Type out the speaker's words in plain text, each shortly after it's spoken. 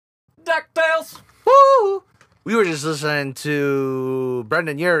DuckTales! Woo! We were just listening to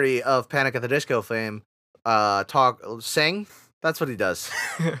Brendan Urie of Panic at the Disco fame sing. That's what he does.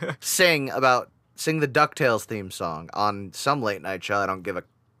 Sing the DuckTales theme song on some late night show I don't give a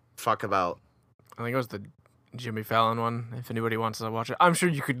fuck about. I think it was the Jimmy Fallon one, if anybody wants to watch it. I'm sure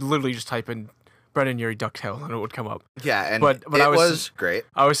you could literally just type in Brendan Urie DuckTales and it would come up. Yeah, and but it was great.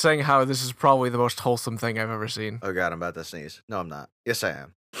 I was saying how this is probably the most wholesome thing I've ever seen. Oh god, I'm about to sneeze. No, I'm not. Yes, I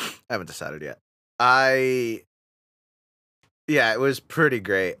am. I haven't decided yet. Yeah, it was pretty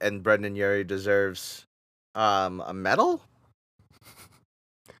great, and Brendan Urie deserves a medal?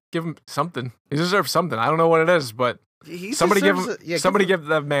 Give him something. He deserves something. I don't know what it is, but somebody give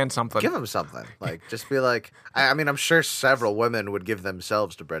that man something. Give him something. Like, just be like, I mean, I'm sure several women would give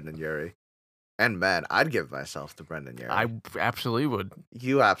themselves to Brendan Urie. And men, I'd give myself to Brendan Urie. I absolutely would.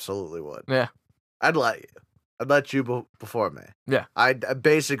 You absolutely would. Yeah. I'd let you before me. Yeah. I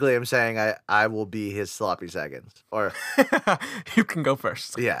basically am saying I will be his sloppy seconds. Or you can go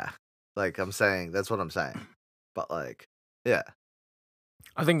first. Yeah. Like, I'm saying, that's what I'm saying. But, like, yeah.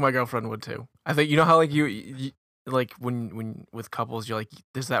 I think my girlfriend would too. I think, you know how, like, you like, when with couples, you're like,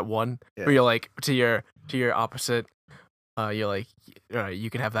 there's that one where you're like, to your opposite, you're like, all right, you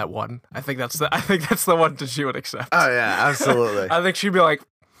can have that one. I think that's the one that she would accept. Oh, yeah, absolutely. I think she'd be like,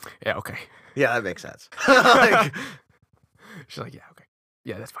 yeah, okay. Yeah, that makes sense. Like, she's like, yeah, okay.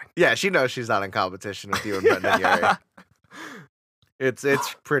 Yeah, that's fine. Yeah, she knows she's not in competition with you and Brendan Urie.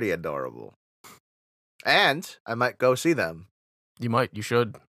 It's pretty adorable. And I might go see them. You might. You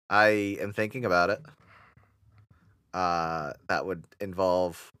should. I am thinking about it. That would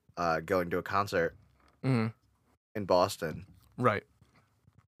involve going to a concert in Boston. Right.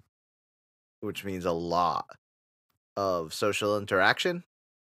 Which means a lot of social interaction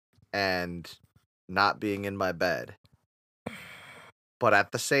and not being in my bed. But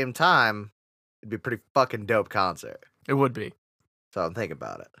at the same time, it'd be a pretty fucking dope concert. It would be. So I'm thinking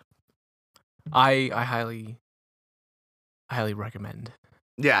about it. I highly recommend.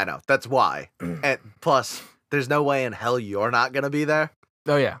 Yeah, I know. That's why. And plus, there's no way in hell you're not gonna be there.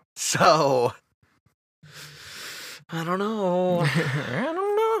 Oh yeah. So I don't know. I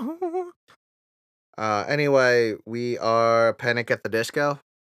don't know. Anyway, we are Panic at the Disco.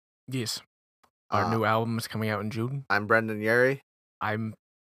 Yes. Our new album is coming out in June. I'm Brendan Urie. I'm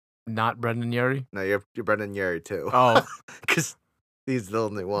not Brendan Urie. No, you're Brendan Urie too. Oh. Because he's the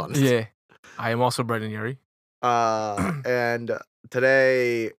only one. Yeah. I am also Brendan Urie. And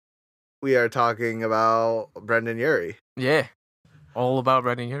today we are talking about Brendan Urie. Yeah. All about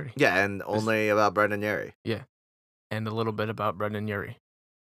Brendan Urie. Yeah, and only about Brendan Urie. Yeah. And a little bit about Brendan Urie.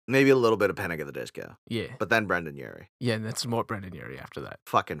 Maybe a little bit of Panic at the Disco. Yeah. But then Brendan Urie. Yeah, and that's more Brendan Urie after that.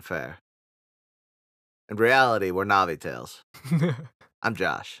 Fucking fair. In reality, we're Navi Tales. I'm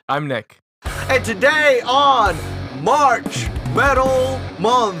Josh. I'm Nick. And today on March Metal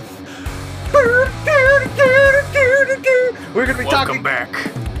Month, we're going to be talking...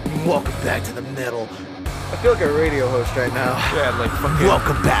 Welcome back to the metal. I feel like a radio host right now. Yeah, like fucking...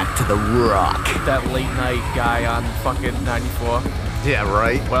 Welcome back to the rock. That late night guy on fucking 94. Yeah,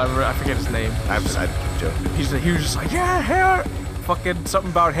 right? Whatever, I forget his name. I'm joking. He was just like, yeah, hair. Fucking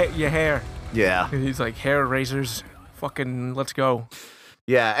something about your hair. Yeah. He's like, hair razors. Fucking, let's go.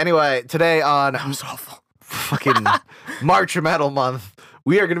 Yeah, anyway, today on... That was awful. Fucking March Metal Month,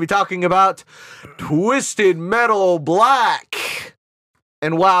 we are going to be talking about Twisted Metal Black.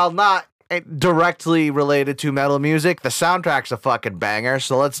 And while not directly related to metal music, the soundtrack's a fucking banger,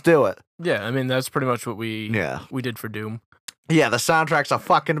 so let's do it. Yeah, I mean, that's pretty much what we did for Doom. Yeah, the soundtrack's a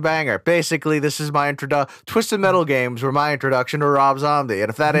fucking banger. Basically, this is my Twisted Metal games were my introduction to Rob Zombie, and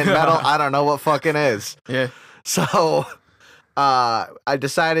if that ain't metal, I don't know what fucking is. Yeah. So, I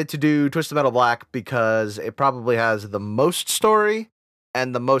decided to do Twisted Metal Black because it probably has the most story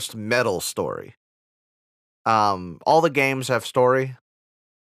and the most metal story. All the games have story,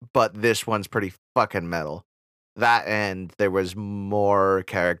 but this one's pretty fucking metal. That and there was more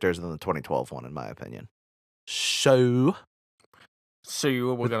characters than the 2012 one, in my opinion. So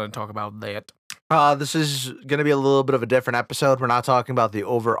we're going to talk about that. This is going to be a little bit of a different episode. We're not talking about the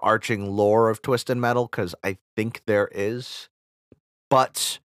overarching lore of Twisted Metal, because I think there is.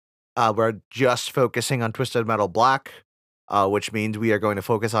 But we're just focusing on Twisted Metal Black, which means we are going to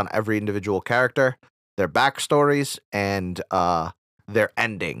focus on every individual character, their backstories, and their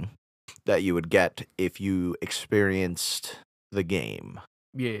ending that you would get if you experienced the game.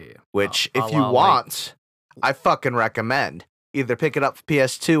 Yeah. Which, if you want, I fucking recommend. Either pick it up for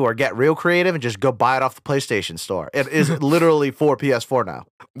PS2 or get real creative and just go buy it off the PlayStation Store. It is literally for PS4 now.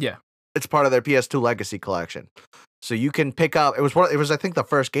 Yeah. It's part of their PS2 Legacy collection. So you can pick up, it was I think the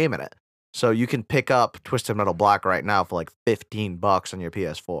first game in it. So you can pick up Twisted Metal Black right now for like $15 on your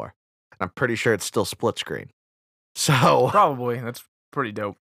PS4. And I'm pretty sure it's still split screen. So Probably. That's pretty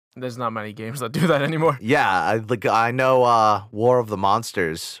dope. There's not many games that do that anymore. yeah, I know War of the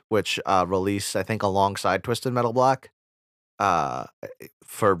Monsters, which released I think alongside Twisted Metal Black.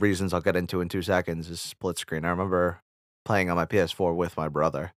 For reasons I'll get into in 2 seconds, is split screen. I remember playing on my PS4 with my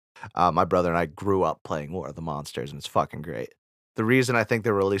brother. My brother and I grew up playing War of the Monsters, and it's fucking great. The reason I think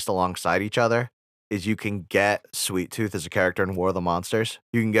they're released alongside each other is you can get Sweet Tooth as a character in War of the Monsters.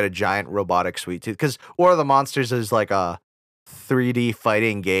 You can get a giant robotic Sweet Tooth, because War of the Monsters is like a 3D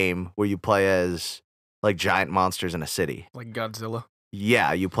fighting game where you play as like giant monsters in a city. Like Godzilla.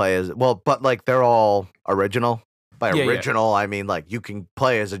 Yeah, you play as, well, but like they're all original. By Yeah, original, I mean like you can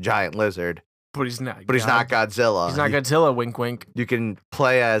play as a giant lizard, But he's not. but he's not Godzilla. He's not Godzilla. Wink, wink. You can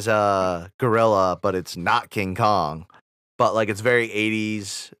play as a gorilla, but it's not King Kong. But like it's very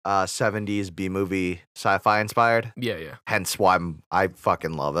 80s, 70s B-movie sci-fi inspired. Yeah, yeah. Hence why I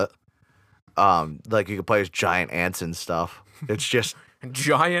fucking love it. Like you can play as giant ants and stuff. It's just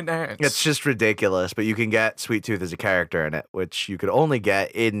Giant ants. it's just ridiculous. But you can get Sweet Tooth as a character in it, which you could only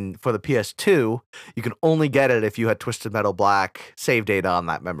get for the PS2. You can only get it if you had Twisted Metal Black save data on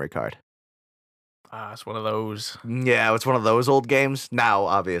that memory card. It's one of those. Yeah, it's one of those old games. Now,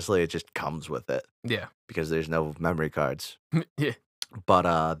 obviously, it just comes with it Yeah. because there's no memory cards. Yeah. But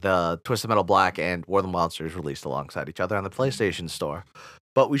the Twisted Metal Black and War of the Monsters released alongside each other on the PlayStation Store.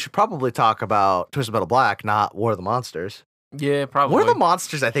 But we should probably talk about Twisted Metal Black, not War of the Monsters. Yeah, probably. War of the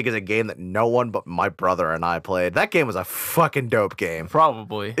Monsters, I think, is a game that no one but my brother and I played. That game was a fucking dope game.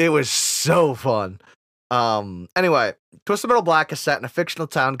 Probably. It was so fun. Anyway, Twisted Metal Black is set in a fictional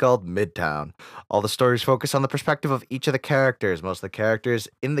town called Midtown. All the stories focus on the perspective of each of the characters. Most of the characters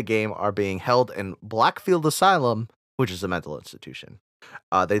in the game are being held in Blackfield Asylum, which is a mental institution.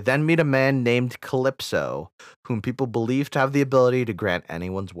 They then meet a man named Calypso, whom people believe to have the ability to grant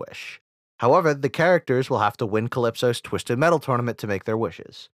anyone's wish. However, the characters will have to win Calypso's Twisted Metal tournament to make their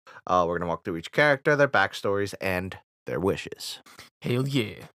wishes. We're going to walk through each character, their backstories, and their wishes. Hell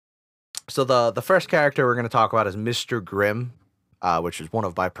yeah. So the first character we're going to talk about is Mr. Grimm, which is one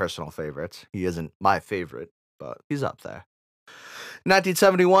of my personal favorites. He isn't my favorite, but he's up there.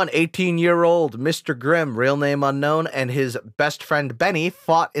 1971, 18-year-old Mr. Grimm, real name unknown, and his best friend Benny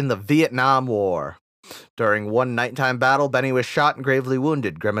fought in the Vietnam War. During one nighttime battle, Benny was shot and gravely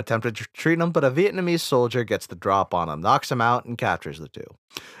wounded. Grimm attempted to treat him, but a Vietnamese soldier gets the drop on him, knocks him out, and captures the two.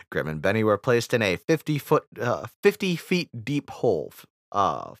 Grimm and Benny were placed in a 50 feet deep hole.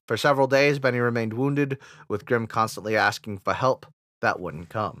 For several days, Benny remained wounded, with Grimm constantly asking for help that wouldn't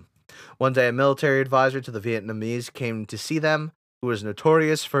come. One day, a military advisor to the Vietnamese came to see them, who was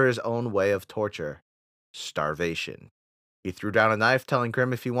notorious for his own way of torture: starvation. He threw down a knife, telling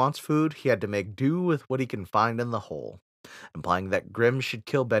Grimm if he wants food, he had to make do with what he can find in the hole, implying that Grimm should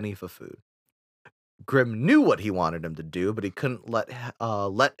kill Benny for food. Grimm knew what he wanted him to do, but he couldn't let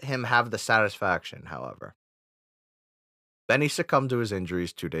him have the satisfaction, however. Benny succumbed to his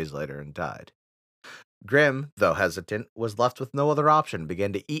injuries 2 days later and died. Grimm, though hesitant, was left with no other option,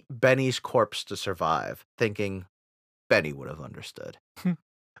 began to eat Benny's corpse to survive, thinking Benny would have understood.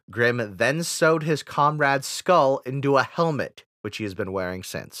 Grimm then sewed his comrade's skull into a helmet, which he has been wearing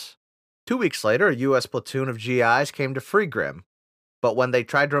since. 2 weeks later, a U.S. platoon of GIs came to free Grimm, but when they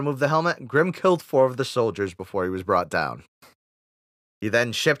tried to remove the helmet, Grimm killed 4 of the soldiers before he was brought down. He was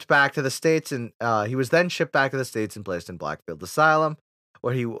then shipped back to the States and placed in Blackfield Asylum,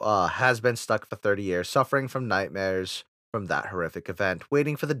 where he has been stuck for 30 years, suffering from nightmares from that horrific event,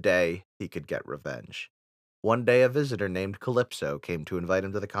 waiting for the day he could get revenge. One day, a visitor named Calypso came to invite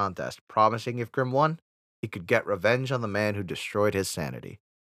him to the contest, promising if Grimm won, he could get revenge on the man who destroyed his sanity.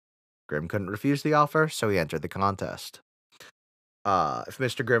 Grimm couldn't refuse the offer, so he entered the contest. If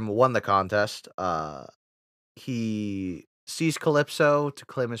Mr. Grimm won the contest, he seized Calypso to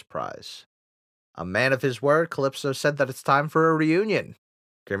claim his prize. A man of his word, Calypso said that it's time for a reunion.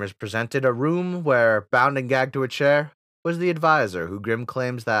 Grimm is presented a room where, bound and gagged to a chair, was the advisor, who Grimm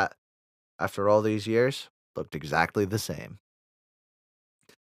claims that, after all these years, looked exactly the same.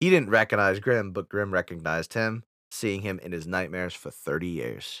 He didn't recognize Grimm, but Grimm recognized him, seeing him in his nightmares for 30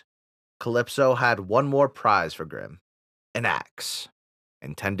 years. Calypso had one more prize for Grimm: an axe,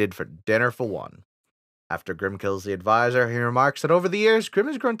 intended for dinner for one. After Grimm kills the advisor, he remarks that over the years, Grimm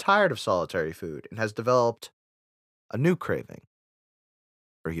has grown tired of solitary food and has developed a new craving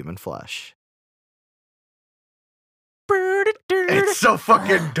for human flesh. It's so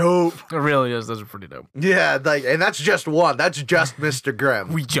fucking dope. It really is. Those are pretty dope. Yeah, and that's just one. That's just Mr.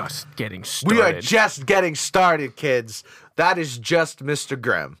 Grimm. We just getting started. We are just getting started, kids. That is just Mr.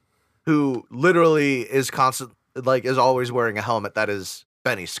 Grimm, who literally is is always wearing a helmet that is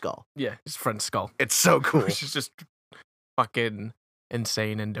Benny's skull. Yeah, his friend's skull. It's so cool. Which is just fucking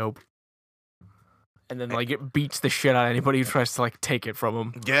insane and dope. And then like it beats the shit out of anybody who tries to like take it from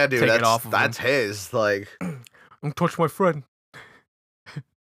him. Yeah, dude, that's his. Like, don't touch my friend.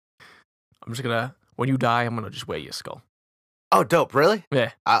 I'm just gonna, when you die, I'm gonna just wear your skull. Oh, dope! Really?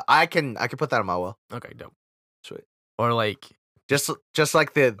 Yeah. I can put that on my will. Okay, dope. Sweet. Or like, just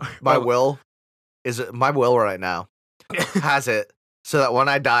like my will right now has it so that when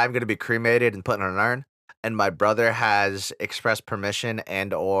I die, I'm gonna be cremated and put in an urn. And my brother has express permission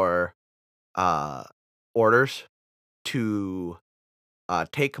and or orders to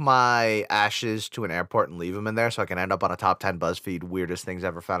take my ashes to an airport and leave them in there so I can end up on a top 10 BuzzFeed weirdest things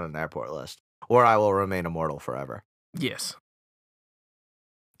ever found on an airport list. Or I will remain immortal forever. Yes.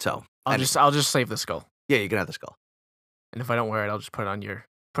 So I'll just save the skull. Yeah, you can have the skull. And if I don't wear it, I'll just put it on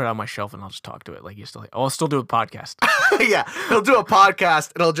my shelf and I'll just talk to it like you still. I'll still do a podcast. Yeah, he'll do a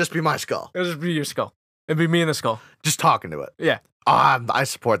podcast and it'll just be my skull. It'll just be your skull. It'll be me and the skull. Just talking to it. Yeah. I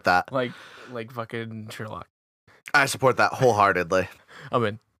support that. Like fucking Sherlock. I support that wholeheartedly. I'm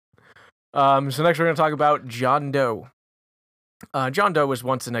in. So next we're going to talk about John Doe. John Doe was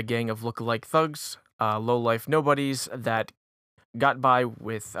once in a gang of look-alike thugs, low-life nobodies that got by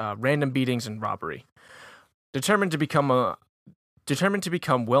with random beatings and robbery. Determined to become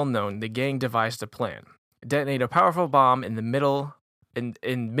well-known, the gang devised a plan: detonate a powerful bomb in the Midtown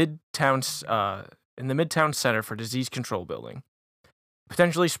Center for Disease Control Building,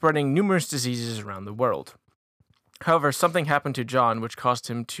 potentially spreading numerous diseases around the world. However, something happened to John which caused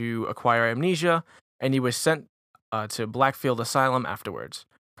him to acquire amnesia, and he was sent to Blackfield Asylum afterwards.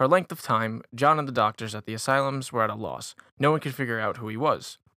 For a length of time, John and the doctors at the asylums were at a loss. No one could figure out who he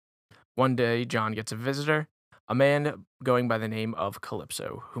was. One day, John gets a visitor, a man going by the name of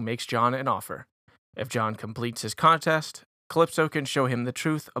Calypso, who makes John an offer. If John completes his contest, Calypso can show him the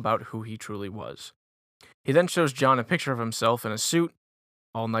truth about who he truly was. He then shows John a picture of himself in a suit,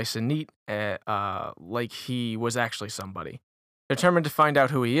 all nice and neat, like he was actually somebody. Determined to find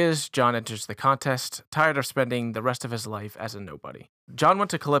out who he is, John enters the contest, tired of spending the rest of his life as a nobody. John went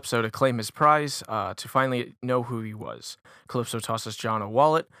to Calypso to claim his prize, to finally know who he was. Calypso tosses John a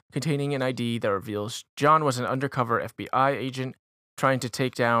wallet containing an ID that reveals John was an undercover FBI agent trying to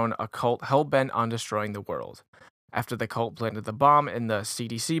take down a cult hell-bent on destroying the world. After the cult planted the bomb in the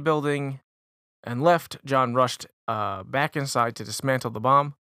CDC building and left, John rushed back inside to dismantle the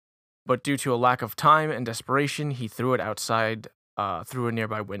bomb, but due to a lack of time and desperation, he threw it outside through a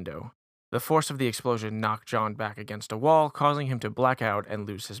nearby window. The force of the explosion knocked John back against a wall, causing him to black out and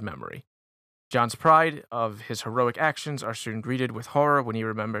lose his memory. John's pride of his heroic actions are soon greeted with horror when he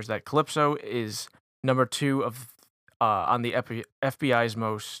remembers that Calypso is number 2 on the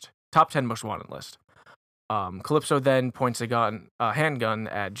FBI's top 10 most wanted list. Calypso then points a handgun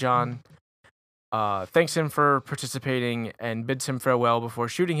at John, thanks him for participating, and bids him farewell before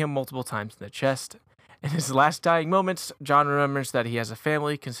shooting him multiple times in the chest. In his last dying moments, John remembers that he has a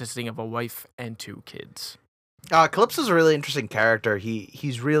family consisting of a wife and 2 kids. Calypso's a really interesting character.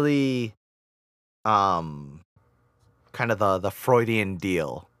 He's really kind of the Freudian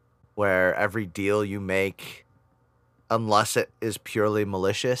deal, where every deal you make, unless it is purely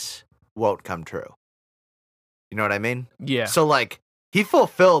malicious, won't come true. You know what I mean? Yeah. So, like, he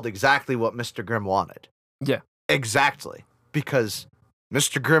fulfilled exactly what Mr. Grimm wanted. Yeah. Exactly. Because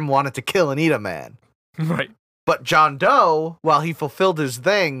Mr. Grimm wanted to kill and eat a man. Right. But John Doe, while he fulfilled his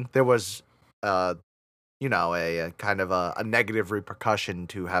thing, there was, a kind of a negative repercussion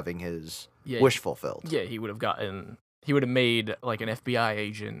to having his wish fulfilled. Yeah, he would have made, like, an FBI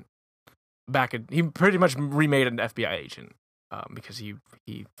agent he pretty much remade an FBI agent. Because he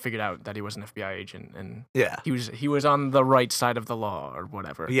figured out that he was an FBI agent, and yeah, he was on the right side of the law or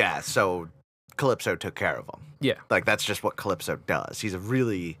whatever. Yeah, so Calypso took care of him. Yeah, like that's just what Calypso does. He's a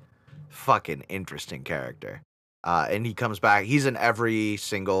really fucking interesting character, and he comes back. He's in every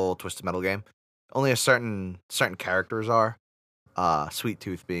single Twisted Metal game. Only a certain characters are, Sweet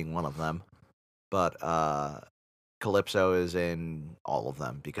Tooth being one of them, but Calypso is in all of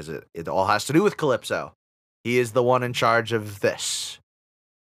them because it all has to do with Calypso. He is the one in charge of this.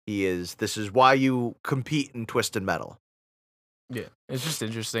 This is why you compete in Twisted Metal. Yeah. It's just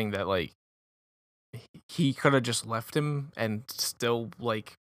interesting that, like, he could have just left him and still,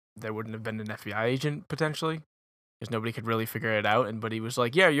 like, there wouldn't have been an FBI agent, potentially. Because nobody could really figure it out. But he was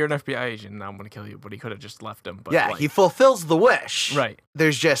like, yeah, you're an FBI agent, and I'm going to kill you. But he could have just left him. But, yeah, like, he fulfills the wish. Right.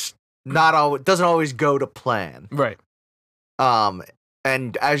 There's just doesn't always go to plan. Right.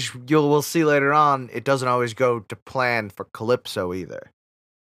 And as we'll see later on, it doesn't always go to plan for Calypso either.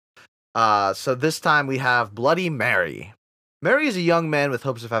 So this time we have Bloody Mary. Mary is a young man with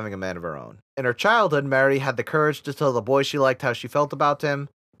hopes of having a man of her own. In her childhood, Mary had the courage to tell the boy she liked how she felt about him,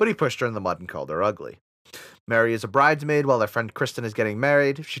 but he pushed her in the mud and called her ugly. Mary is a bridesmaid while their friend Kristen is getting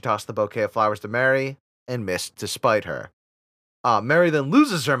married. She tossed the bouquet of flowers to Mary and missed to spite her. Mary then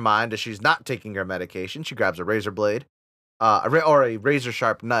loses her mind as she's not taking her medication. She grabs a razor blade, a razor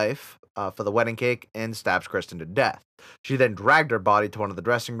sharp knife for the wedding cake and stabs Kristen to death. She then dragged her body to one of the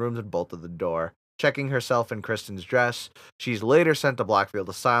dressing rooms and bolted the door. Checking herself in Kristen's dress, she's later sent to Blackfield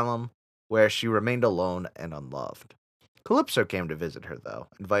Asylum, where she remained alone and unloved. Calypso came to visit her, though,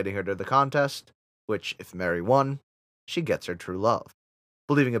 inviting her to the contest, which, if Mary won, she gets her true love.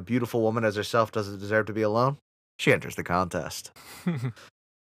 Believing a beautiful woman as herself doesn't deserve to be alone, she enters the contest.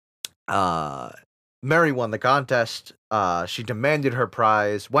 Mary won the contest. She demanded her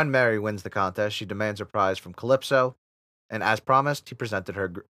prize. When Mary wins the contest, she demands her prize from Calypso, and as promised, he presented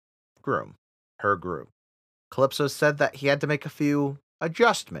her groom. Calypso said that he had to make a few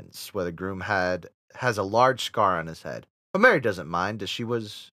adjustments, where the groom has a large scar on his head. But Mary doesn't mind, as she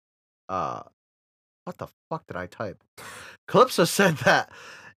was what the fuck did I type? Calypso said that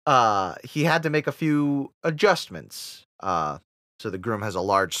he had to make a few adjustments. So the groom has a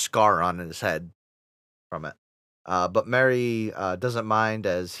large scar on his head from it. But Mary doesn't mind,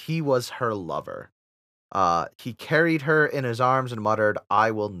 as he was her lover. He carried her in his arms and muttered, "I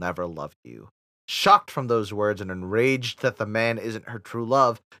will never love you." Shocked from those words and enraged that the man isn't her true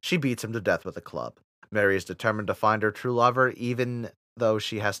love, she beats him to death with a club. Mary is determined to find her true lover, even if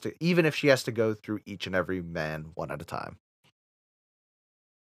she has to go through each and every man one at a time.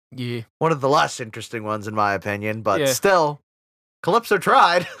 Yeah. One of the less interesting ones, in my opinion, but still, Calypso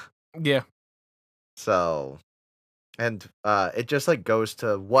tried. Yeah. So, and it just like goes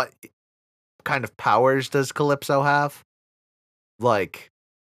to what kind of powers does Calypso have? Like,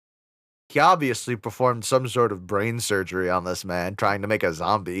 he obviously performed some sort of brain surgery on this man, trying to make a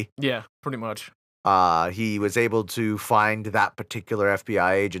zombie. Yeah, pretty much. He was able to find that particular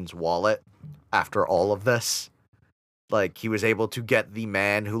FBI agent's wallet after all of this. Like, he was able to get the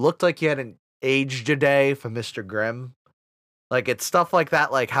man who looked like he hadn't aged a day from Mr. Grimm. Like, it's stuff like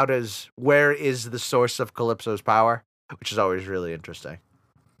that. Like, where is the source of Calypso's power? Which is always really interesting.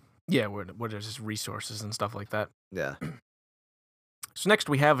 Yeah, what is his resources and stuff like that. Yeah. So next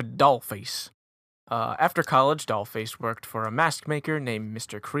we have Dollface. After college, Dollface worked for a mask maker named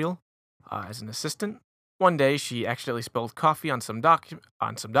Mr. Creel as an assistant. One day, she accidentally spilled coffee on some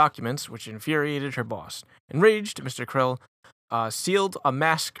documents, which infuriated her boss. Enraged, Mr. Krill sealed a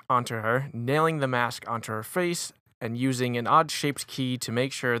mask onto her, nailing the mask onto her face and using an odd-shaped key to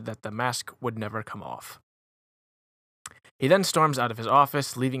make sure that the mask would never come off. He then storms out of his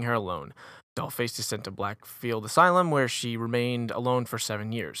office, leaving her alone. Dollface is sent to Blackfield Asylum, where she remained alone for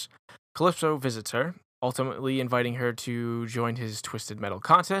 7 years. Calypso visits her, ultimately inviting her to join his Twisted Metal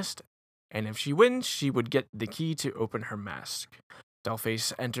contest, and if she wins, she would get the key to open her mask.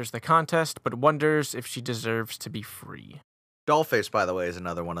 Dollface enters the contest, but wonders if she deserves to be free. Dollface, by the way, is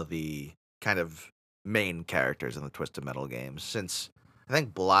another one of the kind of main characters in the Twisted Metal games, since I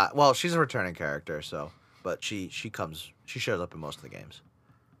think she's a returning character, but she shows up in most of the games.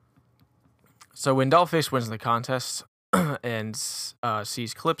 So when Dollface wins the contest and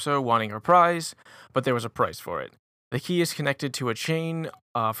sees Calypso wanting her prize, but there was a price for it. The key is connected to a chain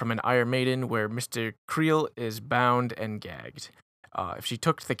from an Iron Maiden where Mr. Creel is bound and gagged. If she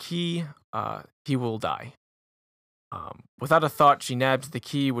took the key, he will die. Without a thought, she nabs the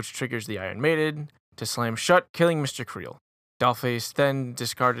key, which triggers the Iron Maiden to slam shut, killing Mr. Creel. Dollface then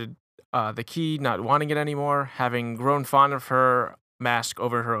discarded the key, not wanting it anymore, having grown fond of her mask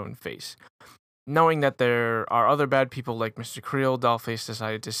over her own face. Knowing that there are other bad people like Mr. Creel, Dollface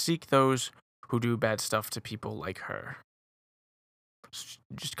decided to seek those who do bad stuff to people like her.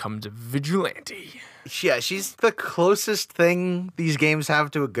 Just comes a vigilante. Yeah, she's the closest thing these games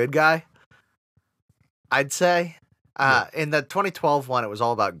have to a good guy, I'd say. In the 2012 one, it was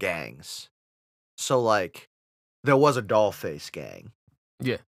all about gangs. So, like, there was a Dollface gang.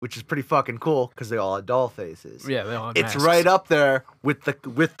 Yeah. Which is pretty fucking cool, because they all had doll faces. Yeah, they all had It's masks. right up there with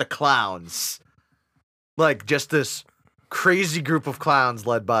the clowns. Like, just this crazy group of clowns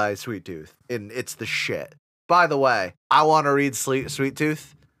led by Sweet Tooth. And it's the shit. By the way, I want to read Sweet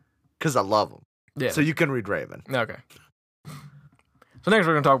Tooth because I love him. Yeah. So you can read Raven. Okay. So next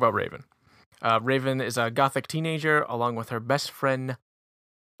we're going to talk about Raven. Raven is a gothic teenager along with her best friend,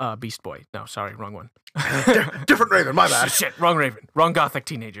 Beast Boy. No, sorry, wrong one. Different Raven, my bad. Shit, wrong Raven. Wrong gothic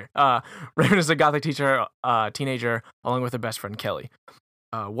teenager. Raven is a gothic teenager along with her best friend, Kelly.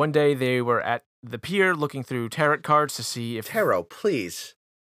 One day they were at the pier looking through tarot cards to see if... Tarot, please.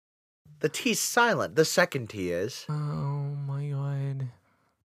 The T's silent. The second T is. Oh my god.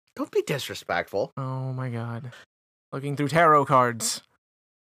 Don't be disrespectful. Oh my god. Looking through tarot cards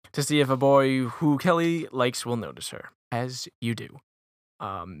to see if a boy who Kelly likes will notice her, as you do.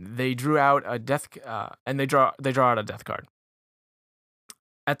 They drew out a death, and they draw out a death card.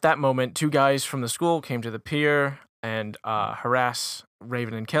 At that moment, two guys from the school came to the pier and harass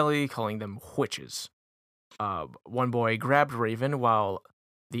Raven and Kelly, calling them witches. One boy grabbed Raven while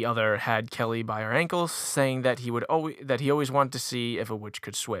the other had Kelly by her ankles, saying that he always wanted to see if a witch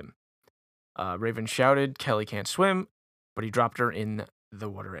could swim. Raven shouted, "Kelly can't swim," but he dropped her in the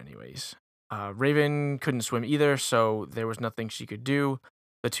water anyways. Raven couldn't swim either, so there was nothing she could do.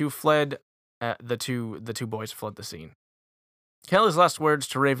 The two fled. The two boys fled the scene. Kelly's last words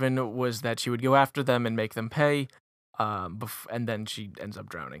to Raven was that she would go after them and make them pay, and then she ends up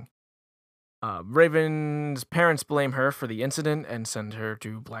drowning. Raven's parents blame her for the incident and send her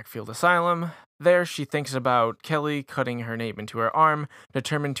to Blackfield Asylum. There, she thinks about Kelly cutting her name into her arm,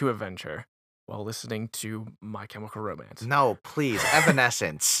 determined to avenge her, while listening to My Chemical Romance. No, please,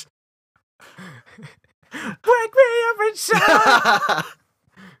 Evanescence. Wake me up inside!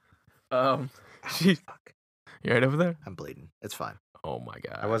 You right over there? I'm bleeding. It's fine. Oh my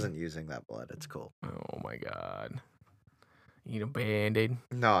god. I wasn't using that blood. It's cool. Oh my god. You need a band-aid?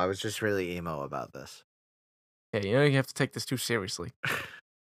 No, I was just really emo about this. Yeah, you have to take this too seriously.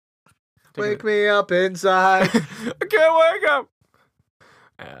 Wake me up inside. I can't wake up.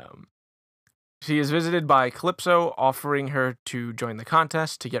 She is visited by Calypso, offering her to join the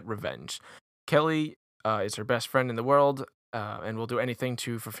contest to get revenge. Kelly is her best friend in the world and will do anything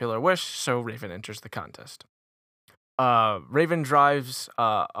to fulfill her wish, so Raven enters the contest. Raven drives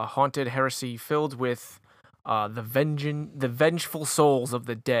a haunted heresy filled with the vengeful souls of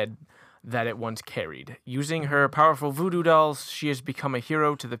the dead that it once carried. Using her powerful voodoo dolls, she has become a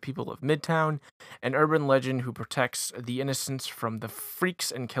hero to the people of Midtown, an urban legend who protects the innocents from the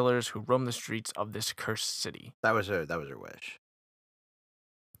freaks and killers who roam the streets of this cursed city. That was her wish.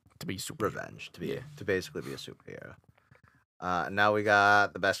 To be super revenge, to basically be a superhero. Now we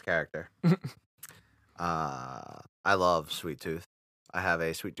got the best character. I love Sweet Tooth. I have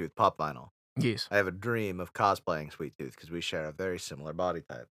a Sweet Tooth pop vinyl. Yes. I have a dream of cosplaying Sweet Tooth because we share a very similar body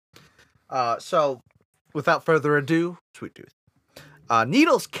type. So, without further ado, Sweet Tooth.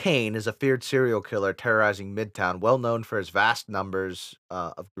 Needles Kane is a feared serial killer terrorizing Midtown, well known for his vast numbers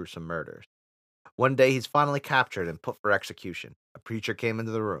of gruesome murders. One day, he's finally captured and put for execution. A preacher came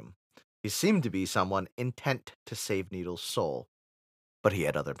into the room. He seemed to be someone intent to save Needles' soul, but he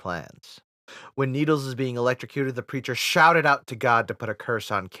had other plans. When Needles is being electrocuted, the preacher shouted out to God to put a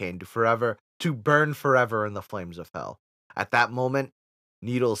curse on Kane to burn forever in the flames of hell. At that moment,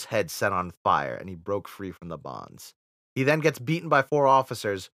 Needles' head set on fire, and he broke free from the bonds. He then gets beaten by 4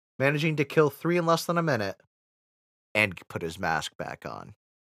 officers, managing to kill 3 in less than a minute, and put his mask back on.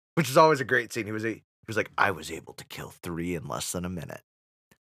 Which is always a great scene. He was like, I was able to kill 3 in less than a minute,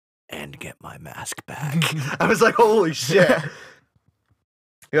 and get my mask back. I was like, holy shit.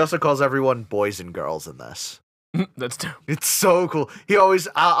 He also calls everyone boys and girls in this. That's dope. It's so cool. He always,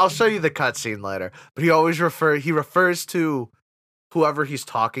 I'll show you the cutscene later, but he always refers to whoever he's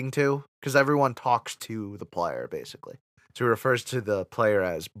talking to, because everyone talks to the player, basically. So he refers to the player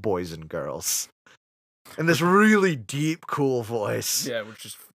as boys and girls. In this really deep, cool voice. Yeah, which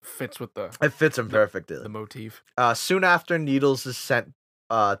just fits with It fits him perfectly. The motif. Soon after, Needles is sent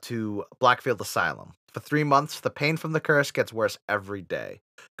to Blackfield Asylum. For 3 months, the pain from the curse gets worse every day.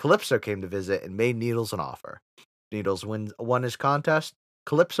 Calypso came to visit and made Needles an offer. Needles won his contest.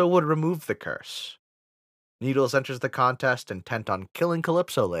 Calypso would remove the curse. Needles enters the contest, intent on killing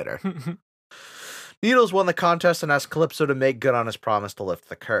Calypso later. Needles won the contest and asked Calypso to make good on his promise to lift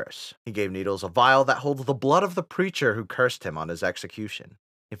the curse. He gave Needles a vial that holds the blood of the preacher who cursed him on his execution.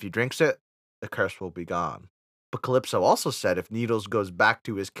 If he drinks it, the curse will be gone. But Calypso also said if Needles goes back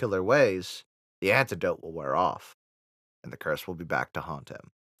to his killer ways, the antidote will wear off, and the curse will be back to haunt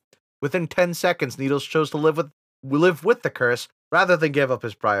him. Within 10 seconds, Needles chose to live with the curse rather than give up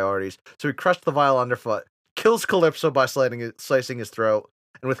his priorities, so he crushed the vial underfoot, kills Calypso by slicing his throat,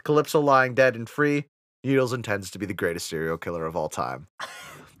 and with Calypso lying dead and free, Needles intends to be the greatest serial killer of all time.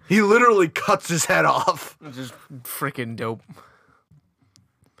 He literally cuts his head off. Just freaking dope.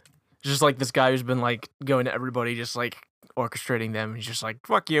 Just like this guy who's been like going to everybody, just like orchestrating them. He's just like,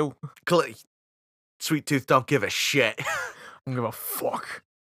 fuck you. Sweet Tooth don't give a shit. I don't give a fuck.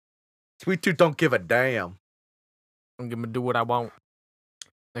 Sweet Tooth don't give a damn. I'm gonna do what I want.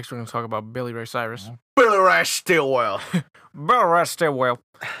 Next, we're gonna talk about Billy Ray Cyrus. Billy Ray Stillwell. Billy Ray Stillwell.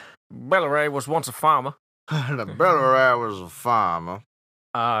 Billy Ray was once a farmer. Billy Ray was a farmer.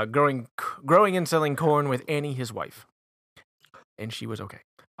 growing and selling corn with Annie, his wife, and she was okay.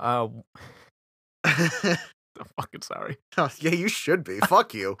 I'm fucking sorry. Oh, yeah, you should be.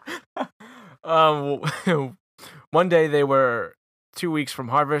 Fuck you. One day they were 2 weeks from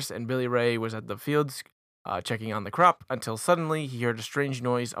harvest, and Billy Ray was at the fields checking on the crop until suddenly he heard a strange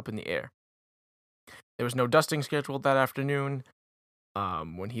noise up in the air. There was no dusting scheduled that afternoon.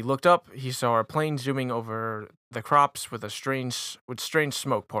 When he looked up, he saw a plane zooming over the crops with strange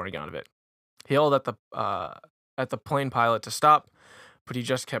smoke pouring out of it. He yelled at the plane pilot to stop, but he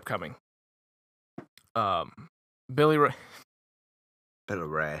just kept coming. Billy Ray. Billy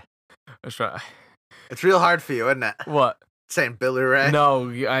Ray. Let's try. It's real hard for you, isn't it? What? Saying Billy Ray. No,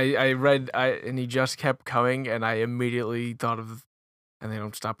 I read and he just kept coming, and I immediately thought of, and they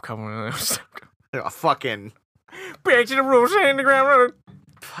don't stop coming. And they don't stop coming. Oh, fucking. Back to the rules, and the ground running.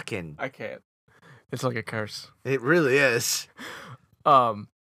 Fucking. I can't. It's like a curse. It really is.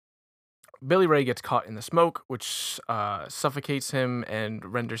 Billy Ray gets caught in the smoke, which suffocates him and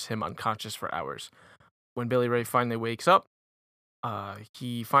renders him unconscious for hours. When Billy Ray finally wakes up,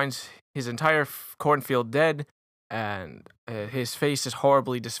 he finds his entire cornfield dead, and his face is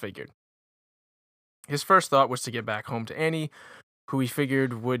horribly disfigured. His first thought was to get back home to Annie, who he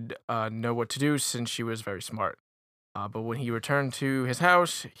figured would know what to do since she was very smart. But when he returned to his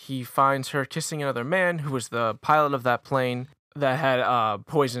house, he finds her kissing another man who was the pilot of that plane that had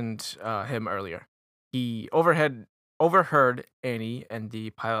poisoned him earlier. He overheard Annie and the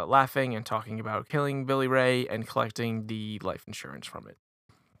pilot laughing and talking about killing Billy Ray and collecting the life insurance from it.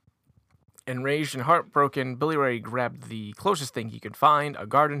 Enraged and heartbroken, Billy Ray grabbed the closest thing he could find, a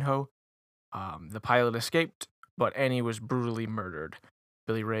garden hoe. The pilot escaped, but Annie was brutally murdered.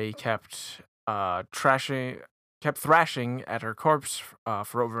 Billy Ray kept thrashing at her corpse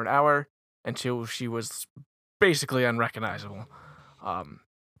for over an hour until she was basically unrecognizable.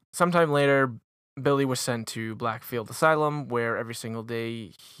 Sometime later, Billy was sent to Blackfield Asylum, where every single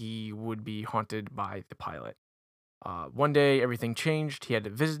day he would be haunted by the pilot. One day, everything changed. He had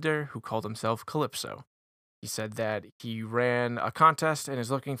a visitor who called himself Calypso. He said that he ran a contest and is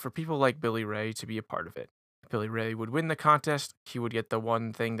looking for people like Billy Ray to be a part of it. If Billy Ray would win the contest, he would get the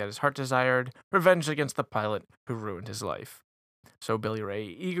one thing that his heart desired, revenge against the pilot who ruined his life. So Billy Ray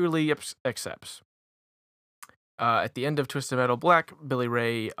eagerly accepts. At the end of Twisted Metal Black, Billy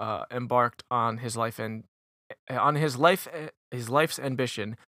Ray embarked on his life's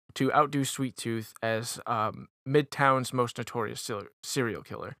ambition to outdo Sweet Tooth as Midtown's most notorious serial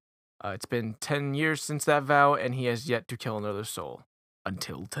killer. It's been 10 years since that vow, and he has yet to kill another soul.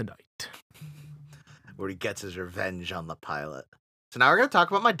 Until tonight. Where he gets his revenge on the pilot. So now we're going to talk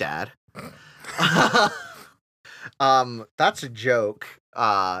about my dad. That's a joke.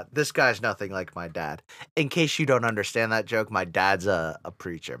 This guy's nothing like my dad. In case you don't understand that joke, my dad's a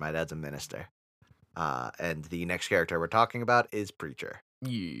preacher. My dad's a minister. And the next character we're talking about is Preacher.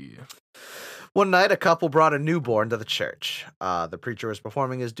 Yeah. One night, a couple brought a newborn to the church. The preacher was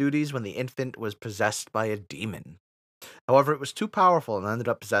performing his duties when the infant was possessed by a demon. However, it was too powerful and ended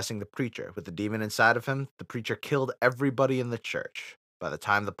up possessing the preacher. With the demon inside of him, the preacher killed everybody in the church. By the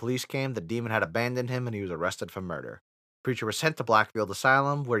time the police came, the demon had abandoned him and he was arrested for murder. The preacher was sent to Blackfield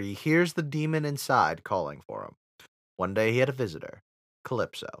Asylum, where he hears the demon inside calling for him. One day, he had a visitor,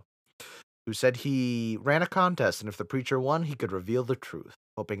 Calypso, who said he ran a contest, and if the preacher won, he could reveal the truth.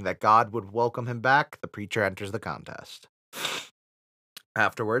 Hoping that God would welcome him back, the preacher enters the contest.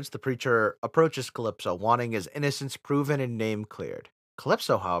 Afterwards, the preacher approaches Calypso, wanting his innocence proven and name cleared.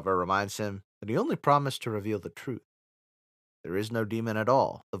 Calypso, however, reminds him that he only promised to reveal the truth. There is no demon at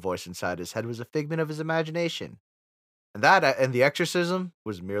all. The voice inside his head was a figment of his imagination. And the exorcism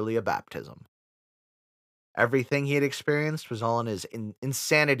was merely a baptism. Everything he had experienced was all in his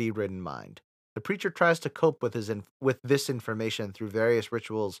insanity-ridden mind. The preacher tries to cope with this information through various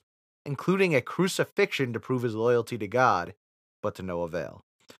rituals, including a crucifixion to prove his loyalty to God, but to no avail.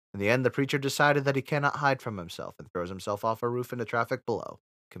 In the end, the preacher decided that he cannot hide from himself and throws himself off a roof into traffic below,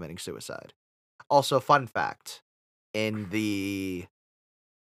 committing suicide. Also, fun fact, in the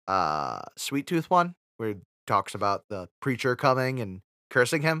Sweet Tooth one, where he talks about the preacher coming and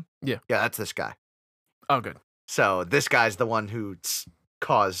cursing him, yeah, that's this guy. Oh, good. So this guy's the one who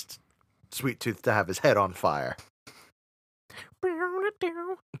caused Sweet Tooth to have his head on fire.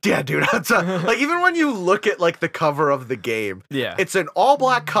 Yeah, dude. Like, even when you look at like the cover of the game, yeah, it's an all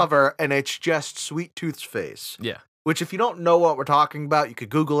black cover and it's just Sweet Tooth's face. Yeah. Which, if you don't know what we're talking about, you could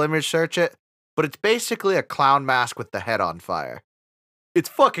Google image search it. But it's basically a clown mask with the head on fire. It's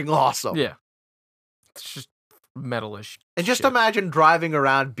fucking awesome. Yeah. It's just metalish. And just shit. imagine driving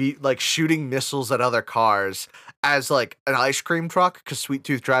around, shooting missiles at other cars as like an ice cream truck, because Sweet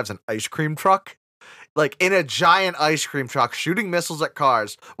Tooth drives an ice cream truck. Like in a giant ice cream truck, shooting missiles at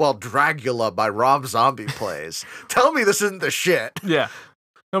cars while Dragula by Rob Zombie plays. Tell me this isn't the shit. Yeah.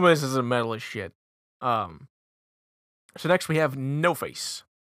 Nobody says a metalish shit. So next we have No Face.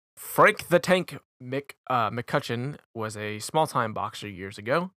 Frank the Tank McCutcheon was a small-time boxer years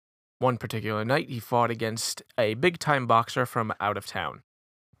ago. One particular night, he fought against a big-time boxer from out of town.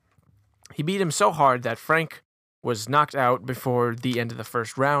 He beat him so hard that Frank was knocked out before the end of the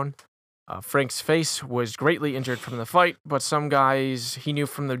first round. Frank's face was greatly injured from the fight, but some guys he knew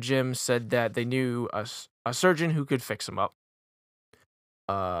from the gym said that they knew a surgeon who could fix him up.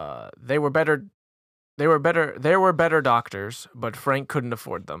 They were better doctors, but Frank couldn't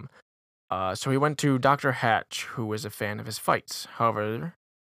afford them. So he went to Dr. Hatch, who was a fan of his fights. However,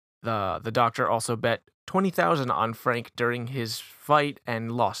 the doctor also bet $20,000 on Frank during his fight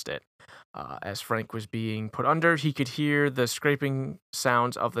and lost it. As Frank was being put under, he could hear the scraping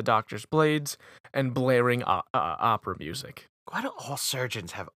sounds of the doctor's blades and blaring opera music. Why do all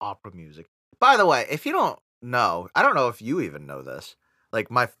surgeons have opera music? By the way, if you don't know, I don't know if you even know this.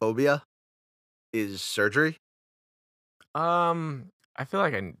 Like, my phobia is surgery. I feel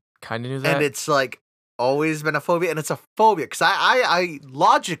like I kind of knew that. And it's like always been a phobia, and it's a phobia because I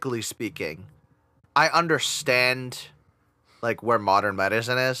logically speaking, I understand like where modern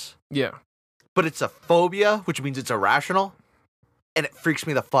medicine is. Yeah. But it's a phobia, which means it's irrational, and it freaks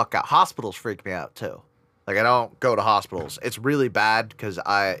me the fuck out. Hospitals freak me out too. Like, I don't go to hospitals. It's really bad because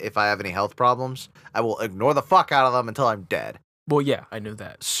if I have any health problems, I will ignore the fuck out of them until I'm dead. Well, yeah, I knew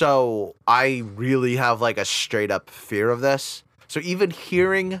that. So I really have like a straight up fear of this. So even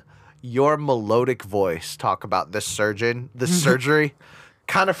hearing your melodic voice talk about this surgery,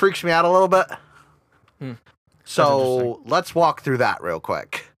 kind of freaks me out a little bit. So let's walk through that real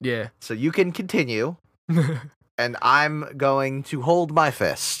quick. Yeah. So you can continue, and I'm going to hold my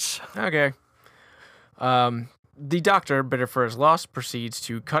fists. Okay. The doctor, bitter for his loss, proceeds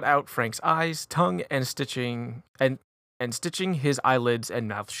to cut out Frank's eyes, tongue, and stitching his eyelids and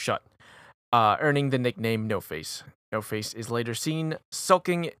mouth shut, earning the nickname No Face. No Face is later seen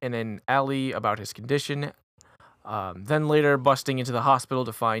sulking in an alley about his condition, then later busting into the hospital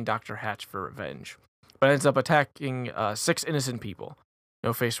to find Dr. Hatch for revenge, but ends up attacking 6 innocent people.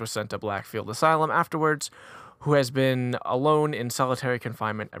 No Face was sent to Blackfield Asylum afterwards, who has been alone in solitary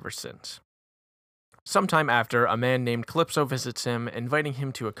confinement ever since. Sometime after, a man named Calypso visits him, inviting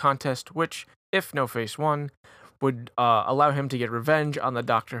him to a contest which, if No Face won, would allow him to get revenge on the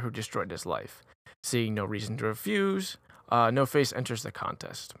doctor who destroyed his life. Seeing no reason to refuse, No Face enters the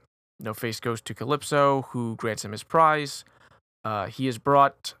contest. No Face goes to Calypso, who grants him his prize. He is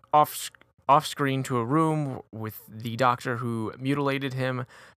brought off-screen to a room with the doctor who mutilated him,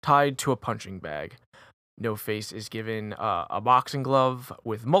 tied to a punching bag. No Face is given a boxing glove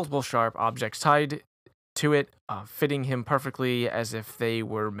with multiple sharp objects tied to it, fitting him perfectly as if they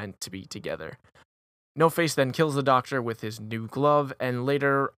were meant to be together. No Face then kills the doctor with his new glove and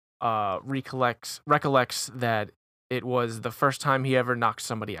later recollects that it was the first time he ever knocked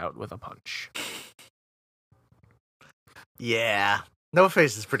somebody out with a punch. Yeah. No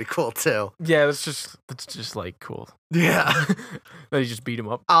Face is pretty cool too. Yeah, that's just like cool. Yeah. That he just beat him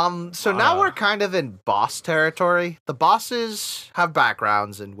up. So now we're kind of in boss territory. The bosses have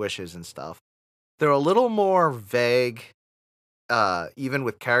backgrounds and wishes and stuff. They're a little more vague, even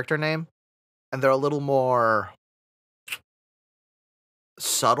with character name, and they're a little more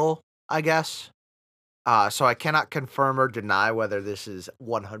subtle, I guess. So I cannot confirm or deny whether this is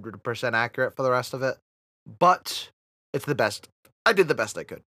 100% accurate for the rest of it, but it's the best. I did the best I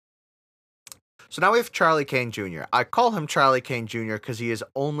could. So now we have Charlie Kane Jr. I call him Charlie Kane Jr. because he is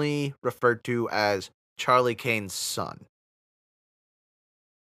only referred to as Charlie Kane's son.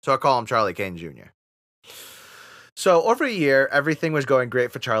 So I call him Charlie Kane Jr. So over a year, everything was going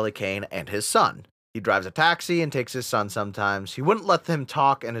great for Charlie Kane and his son. He drives a taxi and takes his son sometimes. He wouldn't let him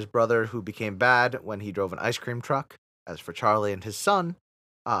talk and his brother, who became bad when he drove an ice cream truck. As for Charlie and his son,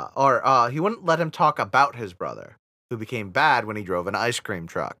 he wouldn't let him talk about his brother, who became bad when he drove an ice cream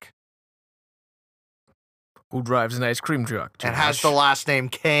truck. Who drives an ice cream truck? And has the last name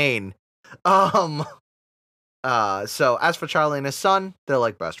Kane. So as for Charlie and his son, they're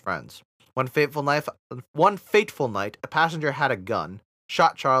like best friends. One fateful night, a passenger had a gun,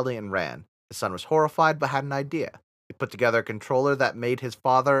 shot Charlie, and ran. His son was horrified, but had an idea. He put together a controller that made his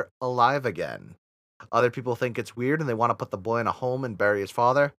father alive again. Other people think it's weird and they want to put the boy in a home and bury his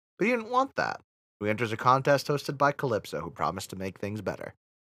father, but he didn't want that. He enters a contest hosted by Calypso, who promised to make things better.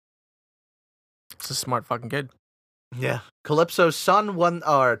 It's a smart fucking kid. Yeah. Charlie's son won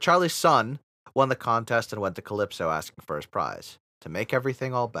the contest and went to Calypso asking for his prize to make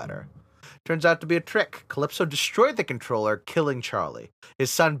everything all better. Turns out to be a trick. Calypso destroyed the controller, killing Charlie.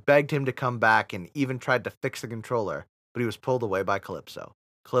 His son begged him to come back and even tried to fix the controller, but he was pulled away by Calypso.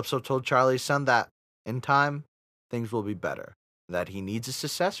 Calypso told Charlie's son that, in time, things will be better, that he needs a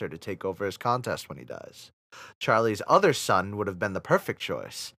successor to take over his contest when he dies. Charlie's other son would have been the perfect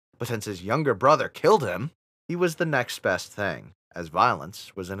choice, but since his younger brother killed him, he was the next best thing, as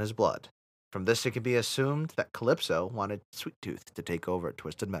violence was in his blood. From this, it can be assumed that Calypso wanted Sweet Tooth to take over at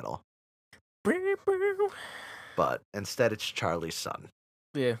Twisted Metal. But instead, it's Charlie's son.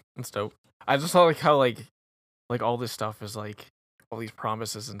 Yeah, that's dope. I just saw like how like all this stuff is like all these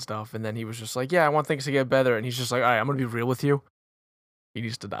promises and stuff, and then he was just like, "Yeah, I want things to get better," and he's just like, "All right, I'm gonna be real with you. He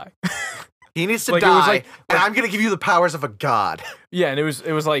needs to die." He needs to Like, it die, was like- and I'm gonna give you the powers of a god. Yeah, and it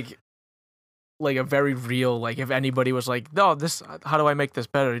was like a very real, like, if anybody was like, "No, this, how do I make this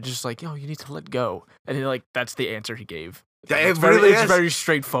better?" It's just like, "Yo, you need to let go," and he, like, that's the answer he gave. Yeah, It's it really it's is. very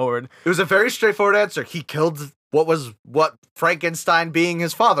straightforward. It was a very straightforward answer. He killed what Frankenstein being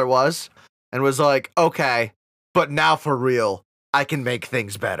his father was, and was like, okay, but now for real, I can make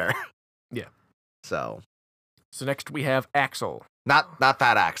things better. Yeah. So next we have Axel. not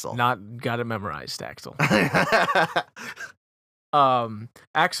that Axel. Not got it memorized, Axel.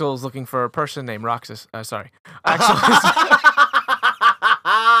 Axel is looking for a person named Roxas. Sorry. Axel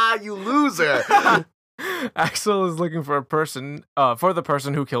You loser. Axel is looking for the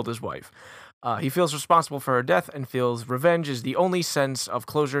person who killed his wife. He feels responsible for her death and feels revenge is the only sense of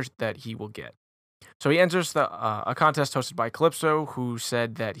closure that he will get. So he enters a contest hosted by Calypso, who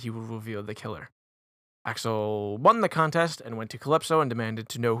said that he will reveal the killer. Axel won the contest and went to Calypso and demanded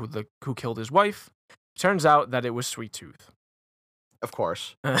to know who killed his wife. Turns out that it was Sweet Tooth. Of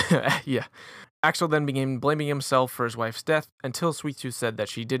course. Yeah. Axel then began blaming himself for his wife's death until Sweet Tooth said that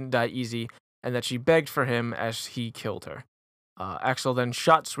she didn't die easy and that she begged for him as he killed her. Axel then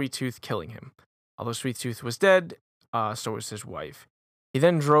shot Sweet Tooth, killing him. Although Sweet Tooth was dead, so was his wife. He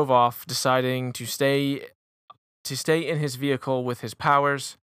then drove off, deciding to stay in his vehicle with his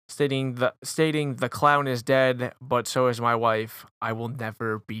powers, stating the clown is dead, but so is my wife. I will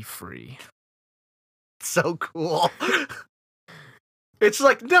never be free. So cool. It's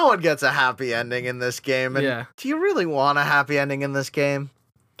like no one gets a happy ending in this game. And Yeah. do you really want a happy ending in this game?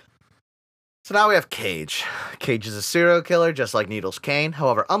 So now we have Cage. Cage is a serial killer, just like Needles Kane.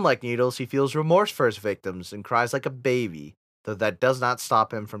 However, unlike Needles, he feels remorse for his victims and cries like a baby, though that does not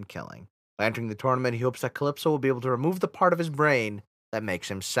stop him from killing. By entering the tournament, he hopes that Calypso will be able to remove the part of his brain that makes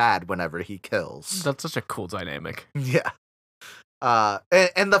him sad whenever he kills. That's such a cool dynamic. Yeah.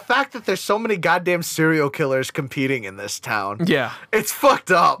 And the fact that there's so many goddamn serial killers competing in this town, Yeah. it's fucked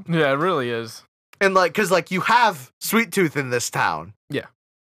up. Yeah, it really is. And like, cause like you have Sweet Tooth in this town. Yeah.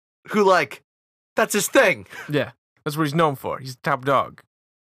 Who like, that's his thing. Yeah. That's what he's known for. He's the top dog.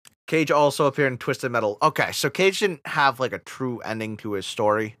 Cage also appeared in Twisted Metal. Okay, so Cage didn't have like a true ending to his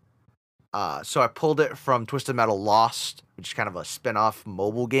story. So I pulled it from Twisted Metal Lost, which is kind of a spin-off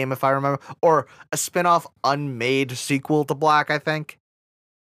mobile game, if I remember, or a spin-off unmade sequel to Black, I think.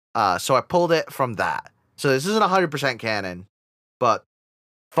 So I pulled it from that. So this isn't 100% canon, but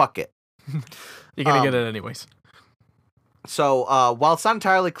fuck it. You're gonna get it anyways. So while it's not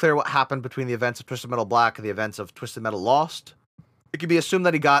entirely clear what happened between the events of Twisted Metal Black and the events of Twisted Metal Lost, it can be assumed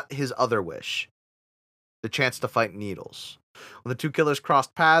that he got his other wish, the chance to fight Needles. When the two killers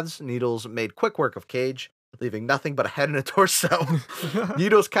crossed paths, Needles made quick work of Cage, leaving nothing but a head and a torso.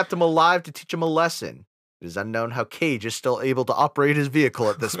 Needles kept him alive to teach him a lesson. It is unknown how Cage is still able to operate his vehicle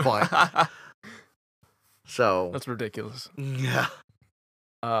at this point. So That's ridiculous. yeah.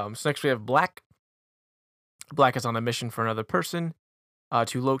 So next we have Black. Black is on a mission for another person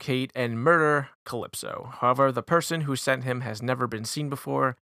to locate and murder Calypso. However, the person who sent him has never been seen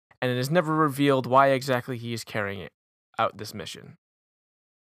before, and it is never revealed why exactly he is carrying out this mission.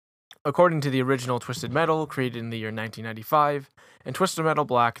 According to the original Twisted Metal, created in the year 1995, in Twisted Metal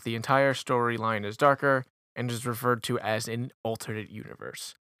Black, the entire storyline is darker and is referred to as an alternate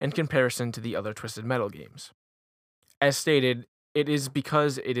universe, in comparison to the other Twisted Metal games. As stated, it is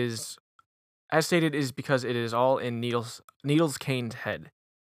because it is all in Needles Kane's head.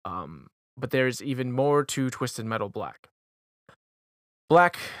 But there is even more to Twisted Metal Black.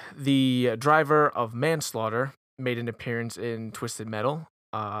 Black, the driver of Manslaughter, made an appearance in Twisted Metal.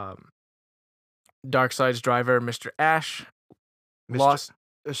 Darkseid's driver, Mr. Ash, lost.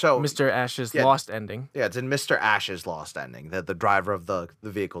 So Mr. Ash's yeah. lost ending. Yeah, it's in Mr. Ash's lost ending, the driver of the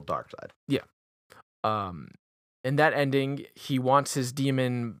vehicle Darkseid. In that ending, he wants his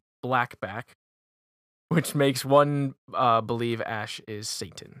demon Black back. which makes one believe Ash is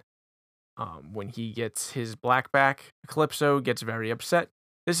Satan. When he gets his black back, Calypso gets very upset.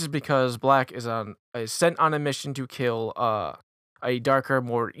 This is because Black is sent on a mission to kill a darker,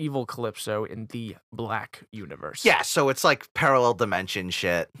 more evil Calypso in the Black universe. Yeah, so it's like parallel dimension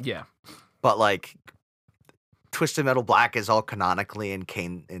shit. Yeah. But like Twisted Metal Black is all canonically in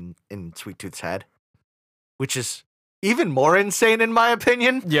Kane in Sweet Tooth's head, which is even more insane in my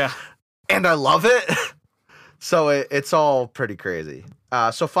opinion. Yeah. And I love it. So it's all pretty crazy.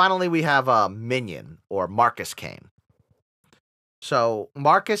 So finally we have Minion, or Marcus Kane. So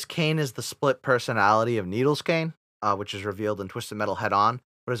Marcus Kane is the split personality of Needles Kane, which is revealed in Twisted Metal Head On,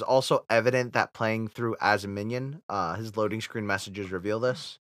 but is also evident that playing through as a Minion, his loading screen messages reveal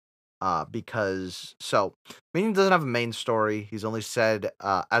this. Because Minion doesn't have a main story. He's only said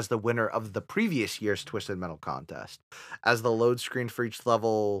as the winner of the previous year's Twisted Metal contest. As the load screen for each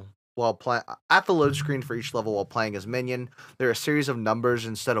level while playing as Minion, there are a series of numbers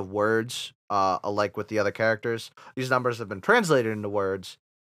instead of words, alike with the other characters. These numbers have been translated into words.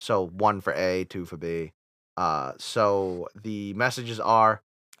 So 1 for A, 2 for B. So the messages are,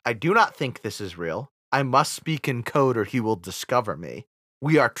 I do not think this is real. I must speak in code or he will discover me.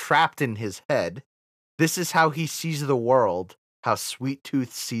 We are trapped in his head. This is how he sees the world, how Sweet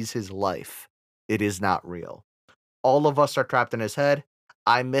Tooth sees his life. It is not real. All of us are trapped in his head.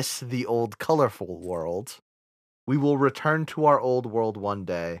 I miss the old colorful world. We will return to our old world one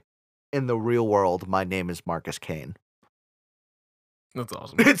day. In the real world, my name is Marcus Kane. That's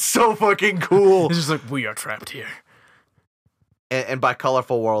awesome. It's so fucking cool. It's just like, we are trapped here. And by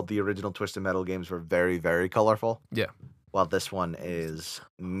colorful world, the original Twisted Metal games were very, very colorful. Yeah. While this one is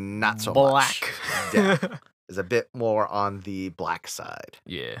not so black. much. Yeah. Is a bit more on the black side.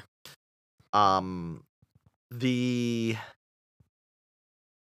 Yeah. The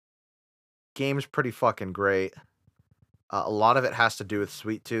game's pretty fucking great. A lot of it has to do with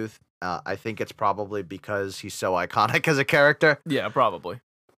Sweet Tooth. I think it's probably because he's so iconic as a character. Yeah, probably.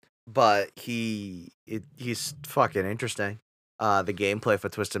 But he's fucking interesting. The gameplay for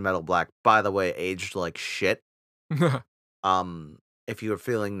Twisted Metal Black, by the way, aged like shit. If you are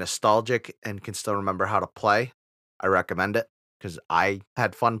feeling nostalgic and can still remember how to play, I recommend it because I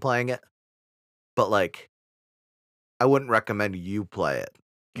had fun playing it. But like, I wouldn't recommend you play it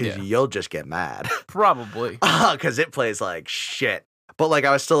because you'll just get mad. Probably. Because it plays like shit. But like,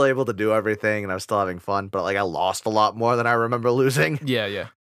 I was still able to do everything and I was still having fun. But like, I lost a lot more than I remember losing. Yeah, yeah.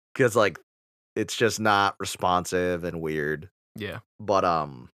 Because like, it's just not responsive and weird. Yeah. But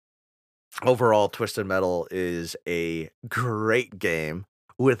overall, Twisted Metal is a great game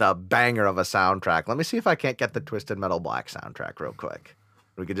with a banger of a soundtrack. Let me see if I can't get the Twisted Metal Black soundtrack real quick.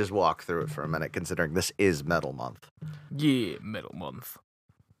 We could just walk through it for a minute, considering this is Metal Month. Yeah, Metal Month.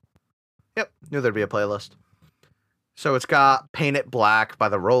 Yep, knew there'd be a playlist. So it's got Paint It Black by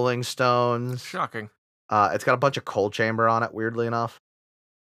the Rolling Stones. Shocking. It's got a bunch of Cold Chamber on it, weirdly enough.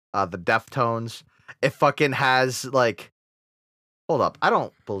 The Deftones. It fucking has, like... Hold up. I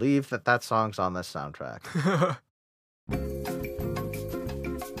don't believe that song's on this soundtrack.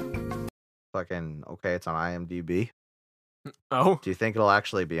 Fucking, okay, it's on IMDb. Oh? Do you think it'll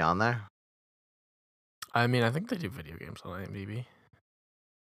actually be on there? I mean, I think they do video games on IMDb.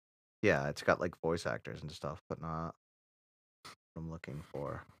 Yeah, it's got, like, voice actors and stuff, but not what I'm looking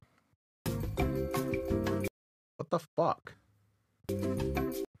for. What the fuck?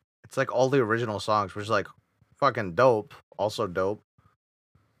 It's, like, all the original songs, which is, like, fucking dope. Also dope.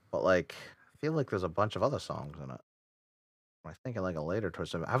 But, like, I feel like there's a bunch of other songs in it. I think in, like, a later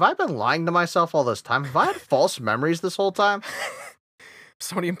twist. Have I been lying to myself all this time? Have I had false memories this whole time?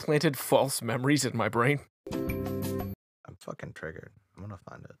 Somebody implanted false memories in my brain. I'm fucking triggered. I'm gonna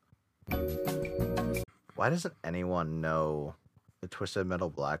find it. Why doesn't anyone know the Twisted Metal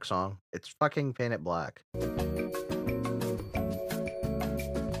Black song? It's fucking Paint It Black.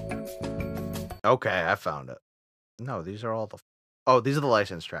 Okay, I found it. No, these are all the... Oh, these are the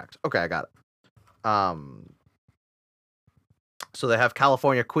licensed tracks. Okay, I got it. So they have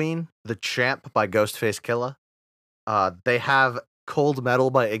California Queen, The Champ by Ghostface Killah. They have Cold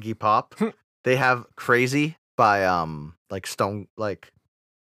Metal by Iggy Pop. They have Crazy by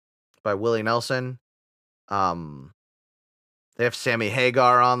by Willie Nelson. They have Sammy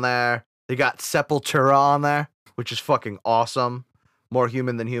Hagar on there. They got Sepultura on there, which is fucking awesome. More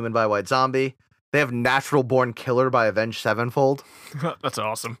Human Than Human by White Zombie. They have Natural Born Killer by Avenged Sevenfold. That's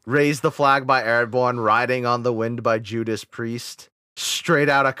awesome. Raise the Flag by Airborne. Riding on the Wind by Judas Priest. Straight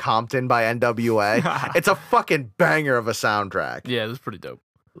Outta Compton by NWA. It's a fucking banger of a soundtrack. Yeah, that's pretty dope.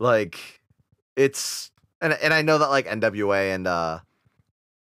 Like, it's... And I know that, like, NWA and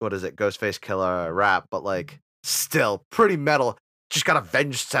what is it, Ghostface Killer rap, but like still pretty metal. Just got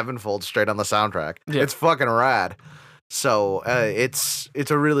Avenged Sevenfold straight on the soundtrack. Yeah. It's fucking rad. So it's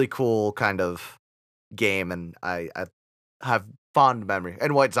a really cool kind of game, and I have fond memory.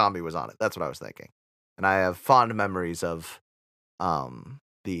 And White Zombie was on it. That's what I was thinking. And I have fond memories of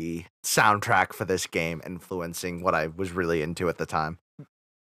the soundtrack for this game influencing what I was really into at the time.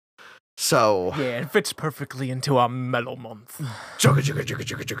 So yeah, it fits perfectly into our metal month. Even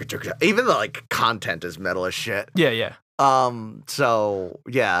the like content is metal as shit. Yeah. So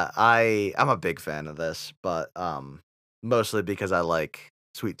yeah, I'm a big fan of this, but mostly because I like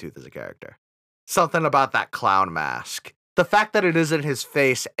Sweet Tooth as a character. Something about that clown mask. The fact that it isn't his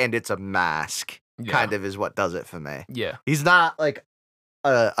face and it's a mask kind of is what does it for me. Yeah. He's not like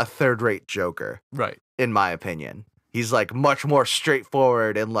a third-rate Joker. Right. In my opinion. He's like much more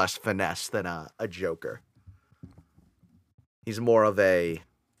straightforward and less finesse than a Joker. He's more of a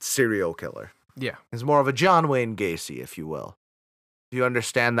serial killer. Yeah. He's more of a John Wayne Gacy, if you will. If you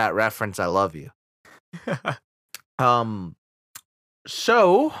understand that reference, I love you.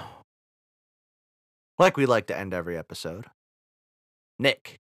 So, like we like to end every episode.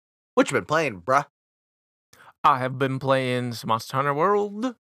 Nick, what you been playing, bruh? I have been playing some Monster Hunter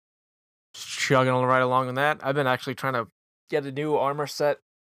World. Chugging right along with that. I've been actually trying to get a new armor set,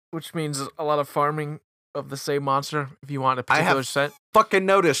 which means a lot of farming of the same monster if you want a particular set. Fucking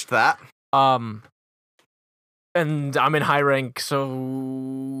noticed that. And I'm in high rank,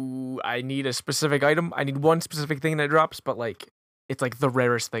 so I need a specific item. I need one specific thing that drops, but like it's like the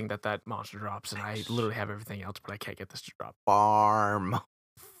rarest thing that monster drops, and I literally have everything else, but I can't get this to drop. Farm.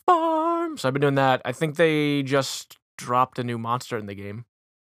 So I've been doing that. I think they just dropped a new monster in the game.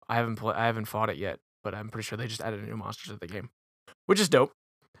 I haven't fought it yet, but I'm pretty sure they just added new monsters to the game, which is dope.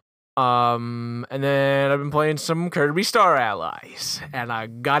 And then I've been playing some Kirby Star Allies,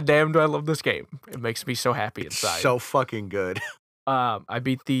 and goddamn do I love this game. It makes me so happy inside. So fucking good. I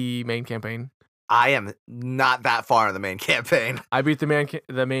beat the main campaign. I am not that far in the main campaign. I beat the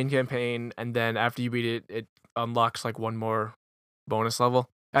main campaign, and then after you beat it, it unlocks like one more bonus level.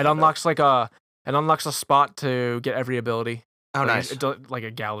 It unlocks a spot to get every ability. Oh, like nice. Like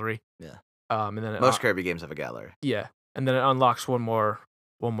a gallery. Yeah. And then most Kirby games have a gallery. Yeah, and then it unlocks one more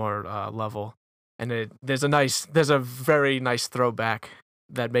level, and there's a very nice throwback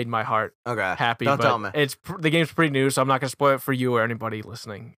that made my heart happy. Don't tell me. The game's pretty new, so I'm not gonna spoil it for you or anybody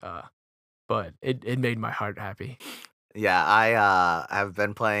listening. But it made my heart happy. Yeah, I have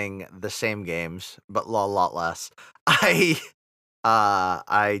been playing the same games, but a lot less.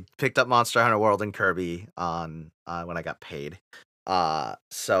 I picked up Monster Hunter World and Kirby on when I got paid.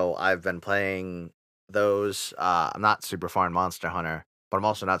 So I've been playing those. I'm not super far in Monster Hunter, but I'm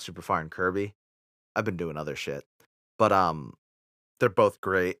also not super far in Kirby. I've been doing other shit. But they're both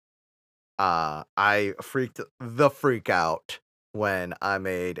great. I freaked the freak out when I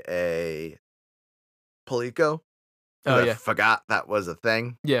made a Palico. Oh, yeah. I forgot that was a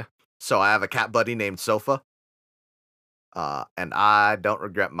thing. Yeah. So I have a cat buddy named Sofa. And I don't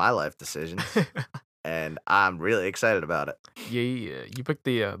regret my life decisions. And I'm really excited about it. Yeah. You picked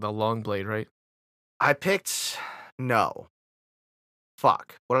the long blade, right? I picked no.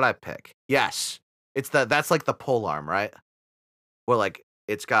 Fuck. What did I pick? Yes. That's like the pole arm, right? Where like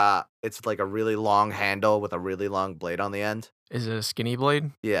it's like a really long handle with a really long blade on the end. Is it a skinny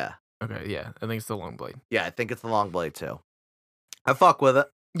blade? Yeah. Okay, yeah. I think it's the long blade. Yeah, I think it's the long blade too. I fuck with it.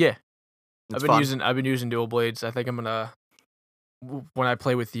 Yeah. It's I've been using dual blades. I think I'm gonna when I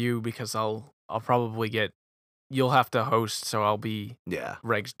play with you, because I'll probably you'll have to host, so I'll be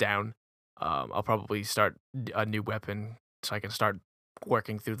regs down. I'll probably start a new weapon so I can start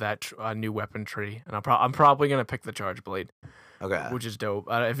working through that new weapon tree, and I'm probably gonna pick the charge blade. Okay. Which is dope.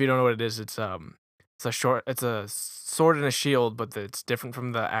 If you don't know what it is, it's a sword and a shield, but it's different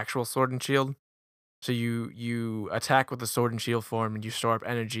from the actual sword and shield. So you attack with the sword and shield form, and you store up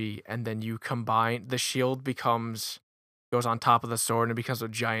energy, and then you combine. The shield goes on top of the sword, and it becomes a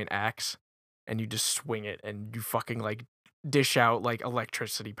giant axe, and you just swing it, and you fucking like dish out like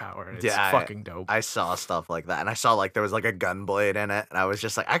electricity power. And it's fucking dope. I saw stuff like that, and I saw like there was like a gun blade in it, and I was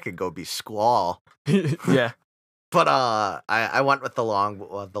just like, I could go be Squall. Yeah. But I went with the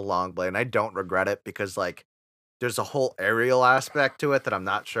long blade, and I don't regret it because like there's a whole aerial aspect to it that I'm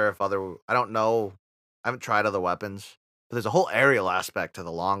not sure if I don't know. I haven't tried other weapons, but there's a whole aerial aspect to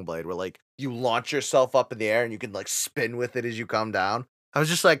the long blade where like you launch yourself up in the air and you can like spin with it as you come down. I was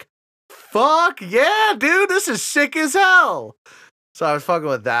just like, fuck yeah, dude, this is sick as hell. So I was fucking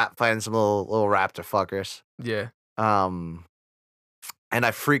with that, playing some little raptor fuckers. Yeah. And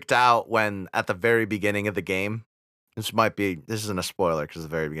I freaked out when at the very beginning of the game, this isn't a spoiler because it's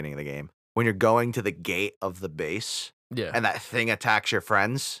the very beginning of the game. When you're going to the gate of the base Yeah. and that thing attacks your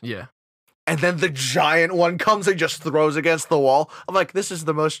friends, Yeah. and then the giant one comes and just throws against the wall. I'm like, this is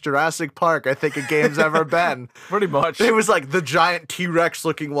the most Jurassic Park I think a game's ever been. Pretty much. It was like the giant T-Rex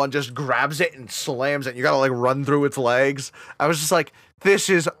looking one just grabs it and slams it. You gotta like run through its legs. I was just like, this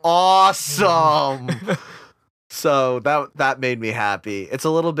is awesome. So that made me happy. It's a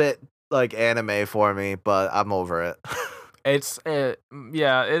little bit like anime for me, but I'm over it. It's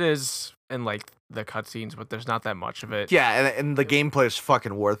yeah, it is in like the cutscenes, but there's not that much of it. Yeah, and the gameplay is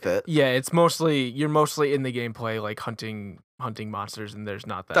fucking worth it. Yeah, you're mostly in the gameplay like hunting monsters, and there's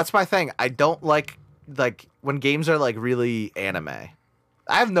not that. That's my thing. I don't like when games are like really anime.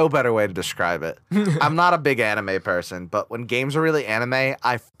 I have no better way to describe it. I'm not a big anime person, but when games are really anime,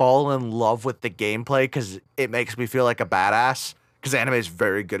 I fall in love with the gameplay because it makes me feel like a badass. Because anime is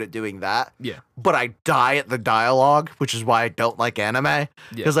very good at doing that. Yeah. But I die at the dialogue, which is why I don't like anime.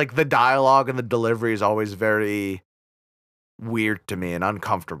 Because like the dialogue and the delivery is always very weird to me and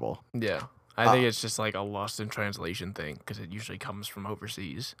uncomfortable. Yeah. I think it's just like a lost in translation thing because it usually comes from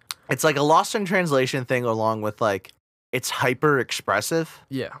overseas. It's like a lost in translation thing along with like it's hyper expressive.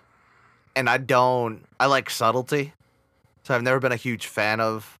 Yeah. And I like subtlety. So I've never been a huge fan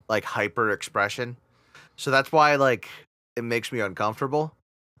of like hyper expression. So that's why like it makes me uncomfortable.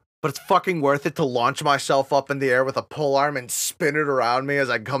 But it's fucking worth it to launch myself up in the air with a pole arm and spin it around me as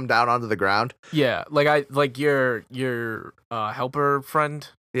I come down onto the ground. Yeah, like your helper friend.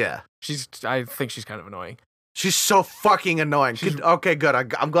 Yeah. I think she's kind of annoying. She's so fucking annoying. Okay, good.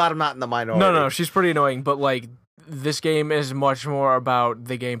 I'm glad I'm not in the minority. No, she's pretty annoying, but like this game is much more about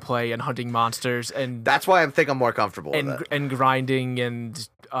the gameplay and hunting monsters, and that's why I think I'm more comfortable with it. And grinding and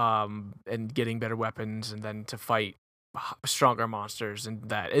getting better weapons and then to fight stronger monsters, and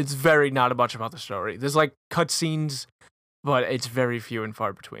that it's very not much about the story. There's like cutscenes, but it's very few and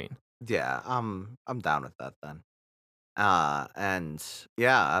far between. Yeah, I'm down with that then. And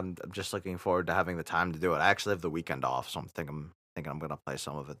yeah, I'm just looking forward to having the time to do it. I actually have the weekend off, so I'm thinking I'm gonna play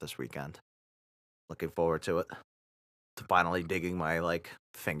some of it this weekend. Looking forward to it. To finally digging my like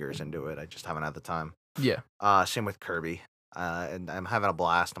fingers into it. I just haven't had the time. Yeah. Same with Kirby. And I'm having a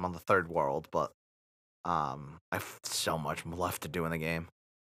blast. I'm on the third world, but I've so much left to do in the game.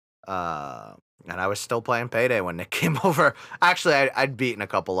 And I was still playing Payday when Nick came over. Actually, I'd beaten a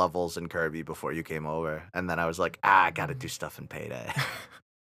couple levels in Kirby before you came over, and then I was like, I gotta do stuff in Payday.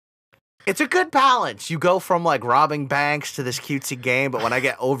 It's a good balance. You go from like robbing banks to this cutesy game, but when I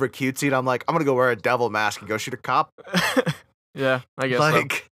get over cutesy, I'm like, I'm gonna go wear a devil mask and go shoot a cop. Yeah, I guess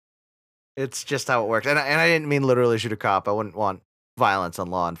like, so. It's just how it works. And I didn't mean literally shoot a cop. I wouldn't want violence on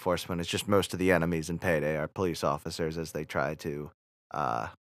law enforcement. It's just most of the enemies in Payday are police officers as they try to,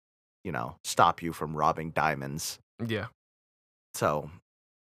 stop you from robbing diamonds. Yeah. So,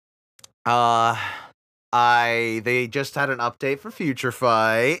 they just had an update for Future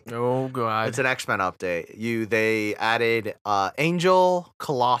Fight. Oh god. It's an X-Men update. They added Angel,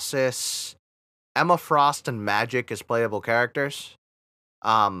 Colossus, Emma Frost, and Magic as playable characters.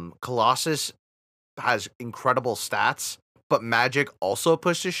 Colossus has incredible stats, but Magic also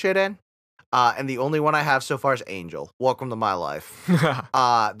pushes shit in. And the only one I have so far is Angel. Welcome to my life.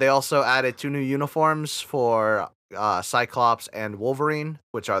 They also added 2 new uniforms for Cyclops and Wolverine,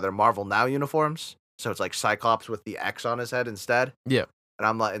 which are their Marvel Now uniforms. So it's like Cyclops with the X on his head instead. Yeah. And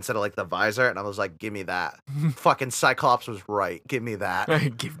I'm like, instead of like the visor, and I was like, give me that. Fucking Cyclops was right. Give me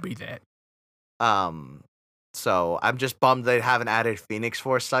that. Give me that. So I'm just bummed they haven't added Phoenix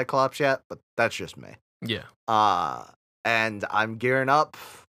Force Cyclops yet, but that's just me. Yeah. And I'm gearing up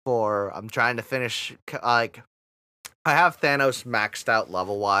I'm trying to finish, like, I have Thanos maxed out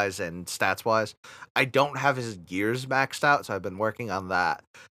level-wise and stats-wise. I don't have his gears maxed out, so I've been working on that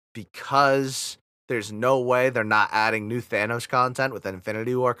because there's no way they're not adding new Thanos content with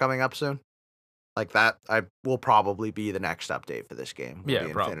Infinity War coming up soon. Like that, I will probably be the next update for this game. Yeah,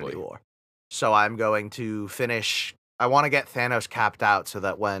 Infinity probably. War. So I'm going to finish. I want to get Thanos capped out so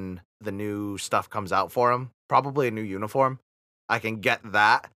that when the new stuff comes out for him, probably a new uniform, I can get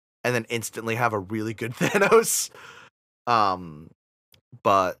that and then instantly have a really good Thanos.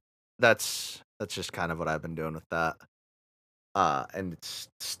 But that's just kind of what I've been doing with that. And it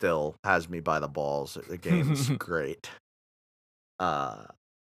still has me by the balls. The game's great. And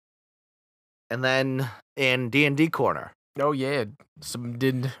then in D&D Corner. Oh yeah,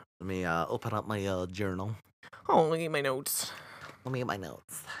 Let me open up my journal. Oh, look at my notes. Let me get my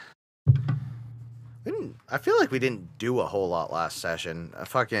notes. I feel like we didn't do a whole lot last session.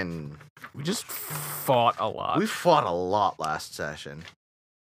 We just fought a lot. We fought a lot last session.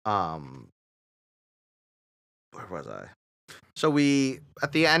 where was I? So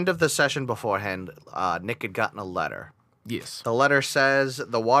at the end of the session beforehand, Nick had gotten a letter. Yes. The letter says,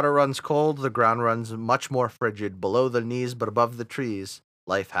 the water runs cold, the ground runs much more frigid. Below the knees, but above the trees,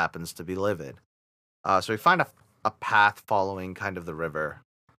 life happens to be livid. So we find a path following kind of the river.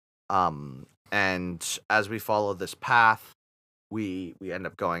 And as we follow this path, we end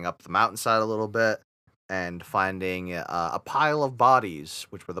up going up the mountainside a little bit and finding a pile of bodies,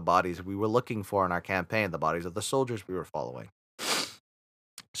 which were the bodies we were looking for in our campaign, the bodies of the soldiers we were following.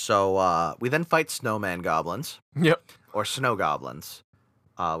 So we then fight snowman goblins. Yep. Or snow goblins,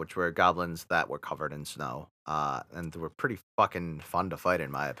 which were goblins that were covered in snow. And they were pretty fucking fun to fight, in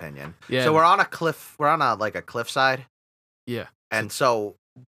my opinion. Yeah. So we're on a cliff. We're on a cliffside. Yeah. And so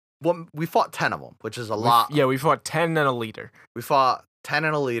we fought 10 of them, which is a lot. Yeah, we fought 10 and a leader. We fought 10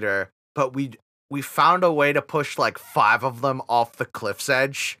 and a leader, but we found a way to push like 5 of them off the cliff's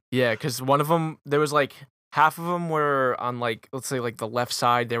edge. Yeah, because one of them, there was like half of them were on like, let's say like the left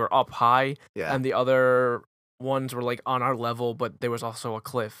side. They were up high. Yeah. And the other ones were like on our level, but there was also a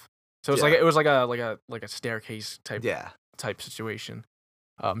cliff. So it was like a staircase type situation.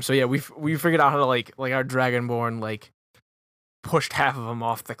 So yeah, we figured out how to like our Dragonborn like pushed half of them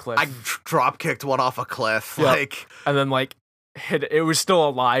off the cliff. I drop kicked one off a cliff, and then like hit it. It was still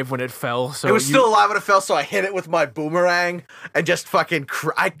alive when it fell. So it was still alive when it fell. So I hit it with my boomerang and just fucking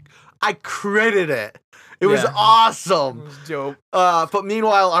I critted it. It was awesome. It was dope. But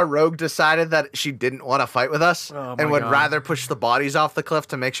meanwhile, our rogue decided that she didn't want to fight with us and would rather push the bodies off the cliff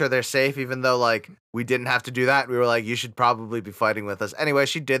to make sure they're safe, even though like we didn't have to do that. We were like, you should probably be fighting with us. Anyway,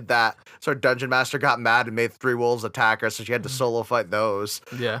 she did that. So our dungeon master got mad and made 3 wolves attack her, so she had to solo fight those.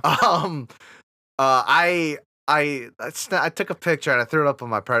 Yeah. I took a picture and I threw it up on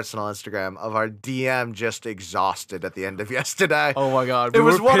my personal Instagram of our DM just exhausted at the end of yesterday. Oh my god, we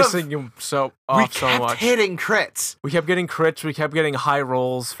were pissing him so off so much. We kept hitting crits. We kept getting crits. We kept getting high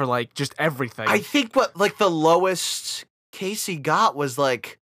rolls for like just everything. I think the lowest Casey got was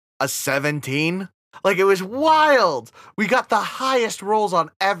like a 17. Like it was wild. We got the highest rolls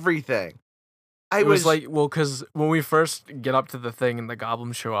on everything. It was like, well, because when we first get up to the thing and the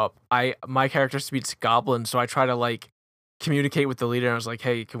goblins show up, my character speaks goblin, so I try to like communicate with the leader. And I was like,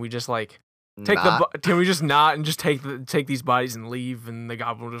 hey, can we just like can we just not and just take these bodies and leave? And the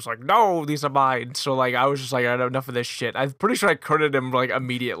goblin was just like, no, these are mine. So like I was just like, I had enough of this shit. I'm pretty sure I critted him like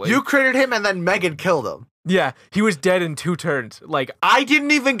immediately. You critted him and then Megan killed him. Yeah, he was dead in 2 turns. Like I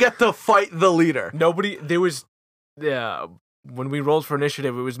didn't even get to fight the leader. When we rolled for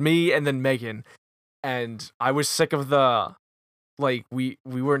initiative, it was me and then Megan. And I was sick of the, like, we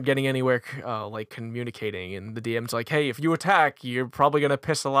weren't getting anywhere, like, communicating. And the DM's like, hey, if you attack, you're probably going to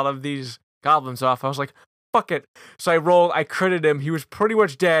piss a lot of these goblins off. I was like, fuck it. So I critted him. He was pretty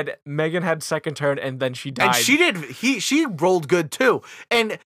much dead. Megan had second turn, and then she died. And she rolled good, too.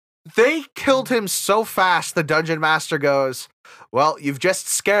 And they killed him so fast, the dungeon master goes, well, you've just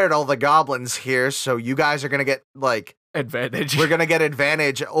scared all the goblins here, so you guys are going to get, like... advantage. We're going to get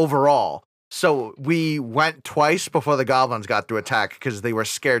advantage overall. So we went twice before the goblins got to attack because they were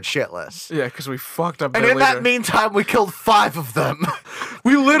scared shitless. Yeah, because we fucked up. And in that meantime, we killed 5 of them.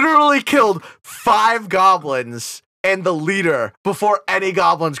 We literally killed 5 goblins and the leader before any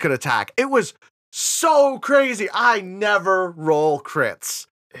goblins could attack. It was so crazy. I never roll crits.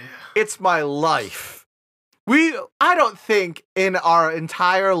 It's my life. I don't think in our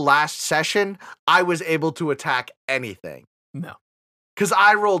entire last session I was able to attack anything. No. Because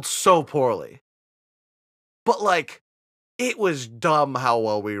I rolled so poorly. But, like, it was dumb how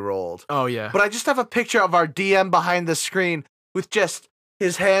well we rolled. Oh, yeah. But I just have a picture of our DM behind the screen with just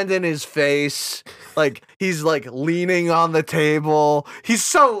his hand in his face. Like, he's, like, leaning on the table. He's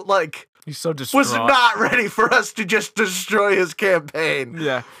so distraught. Was not ready for us to just destroy his campaign.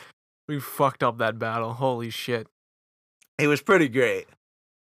 Yeah. We fucked up that battle. Holy shit. It was pretty great.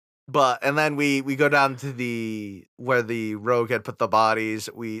 And then we go down to where the rogue had put the bodies.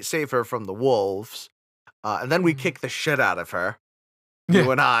 We save her from the wolves, and then we kick the shit out of her.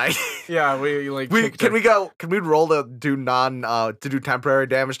 You and I. Yeah, we like. Can we roll to do temporary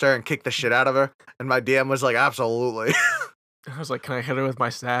damage to her and kick the shit out of her? And my DM was like, absolutely. I was like, can I hit her with my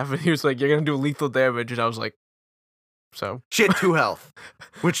staff? And he was like, you're gonna do lethal damage, and I was like, so. She had 2 health,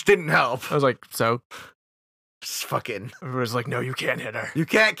 which didn't help. I was like, so. Just fucking. Everyone's like, no, you can't hit her. You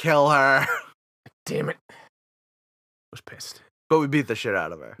can't kill her. Damn it. I was pissed. But we beat the shit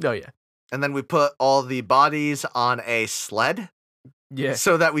out of her. Oh, yeah. And then we put all the bodies on a sled. Yeah.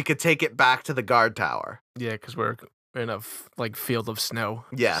 So that we could take it back to the guard tower. Yeah, because we're in a field of snow.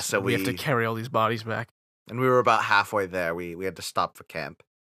 Yeah, so we have to carry all these bodies back. And we were about halfway there. We had to stop for camp.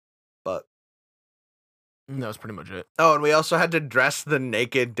 But That was pretty much it. Oh, and we also had to dress the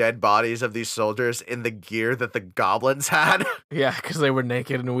naked dead bodies of these soldiers in the gear that the goblins had. Yeah, because they were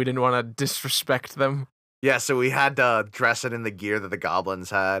naked and we didn't want to disrespect them. Yeah, so we had to dress it in the gear that the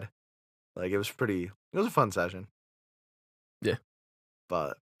goblins had. Like, it was a fun session. Yeah.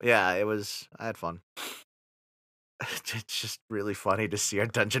 But, yeah, I had fun. It's just really funny to see our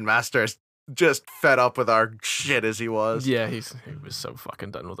dungeon master just fed up with our shit as he was. Yeah, he was so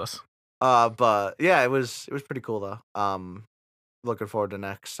fucking done with us. But yeah, it was pretty cool though. Looking forward to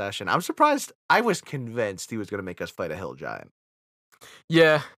next session. I'm surprised. I was convinced he was gonna make us fight a hill giant.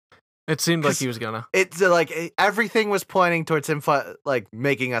 Yeah, it seemed like he was gonna. It's like everything was pointing towards him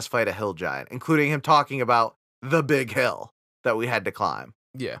making us fight a hill giant, including him talking about the big hill that we had to climb.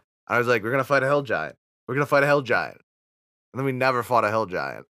 Yeah, I was like, we're gonna fight a hill giant. We're gonna fight a hill giant, and then we never fought a hill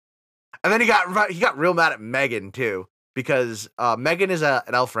giant. And then he got real mad at Megan too, because Megan is an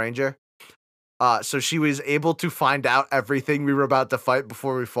elf ranger. So she was able to find out everything we were about to fight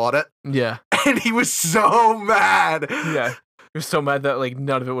before we fought it. Yeah. And he was so mad. Yeah. He was so mad that like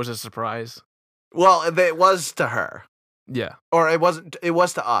none of it was a surprise. Well, it was to her. Yeah. Or it was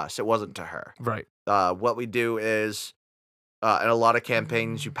to us. It wasn't to her. Right. What we do is in a lot of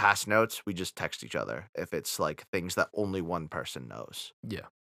campaigns you pass notes, we just text each other if it's like things that only one person knows. Yeah.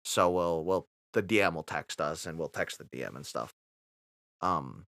 So the DM will text us and we'll text the DM and stuff.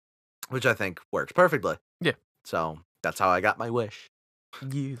 Which I think works perfectly. Yeah. So that's how I got my wish.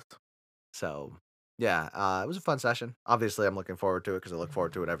 Yes. So yeah, it was a fun session. Obviously, I'm looking forward to it because I look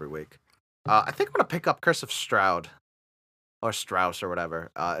forward to it every week. I think I'm gonna pick up Curse of Stroud or Strauss or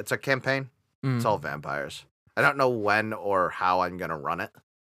whatever. It's a campaign. It's all vampires. I don't know when or how I'm gonna run it,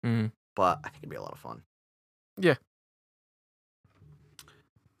 but I think it'd be a lot of fun. Yeah.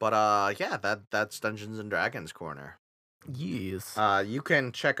 But yeah, that's Dungeons and Dragons Corner. Yes. You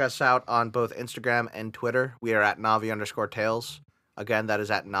can check us out on both Instagram and Twitter. We are at Navi_Tales. Again, that is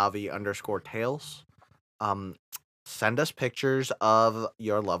at Navi_Tales. Send us pictures of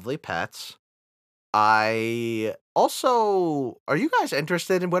your lovely pets. Are you guys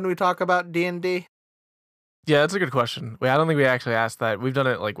interested in when we talk about D&D? Yeah, that's a good question. I don't think we actually asked that. We've done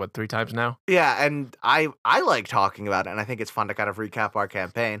it like 3 times now. Yeah, and I like talking about it, and I think it's fun to kind of recap our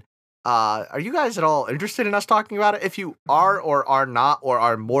campaign. Are you guys at all interested in us talking about it? If you are or are not, or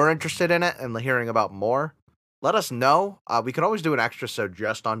are more interested in it and hearing about more, let us know. We could always do an extra show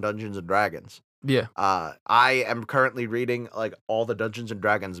just on Dungeons and Dragons. Yeah. I am currently reading like all the Dungeons and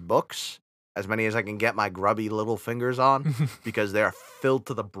Dragons books, as many as I can get my grubby little fingers on, because they are filled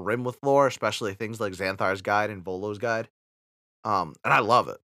to the brim with lore, especially things like Xanthar's Guide and Volo's Guide. And I love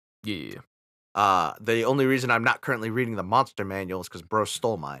it. Yeah. The only reason I'm not currently reading the Monster Manual is because bro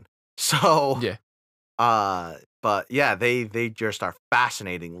stole mine. So yeah. But yeah, they just are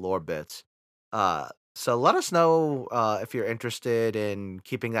fascinating lore bits. So let us know if you're interested in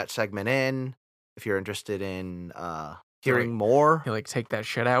keeping that segment in, if you're interested in hearing more. You take that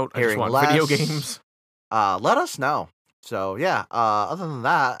shit out. Hearing I just want less. video games. Let us know. So yeah, other than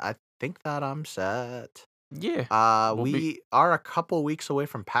that, I think that I'm set. Yeah. We are a couple weeks away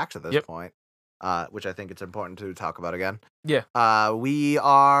from PAX at this point. Which I think it's important to talk about again. Yeah. We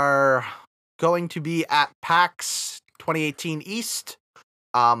are going to be at PAX 2018 East.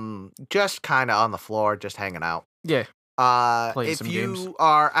 Just kind of on the floor, just hanging out. Yeah. If you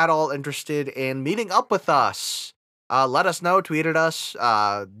are at all interested in meeting up with us, let us know, tweet at us,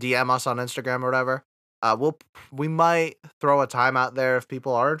 DM us on Instagram or whatever. We might throw a time out there if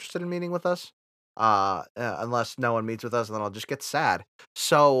people are interested in meeting with us. Unless no one meets with us, and then I'll just get sad.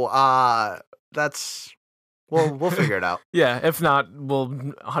 So, we'll figure it out. Yeah, if not, we'll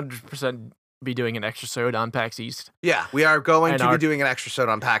 100% be doing an extra sode on PAX East. Yeah, we are going to be doing an extra sode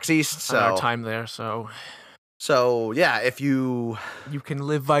on PAX East. So our time there, so yeah, if you can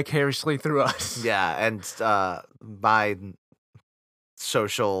live vicariously through us. Yeah, and my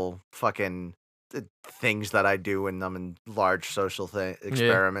social fucking things that I do in them in large social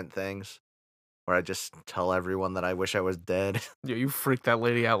experiment things, where I just tell everyone that I wish I was dead. Yeah, you freaked that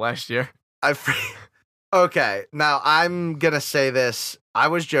lady out last year. Okay, now I'm gonna say this. I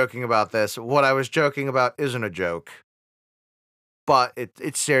was joking about this. What I was joking about isn't a joke, but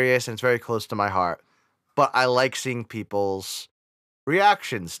it's serious and it's very close to my heart. But I like seeing people's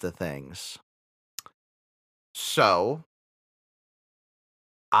reactions to things. So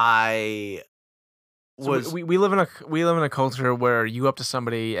we live in a culture where you go up to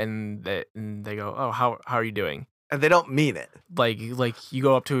somebody and they go, "Oh, how are you doing?" And they don't mean it. Like you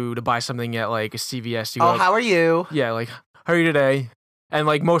go up to buy something at like a CVS. How are you? Yeah, like, how are you today? And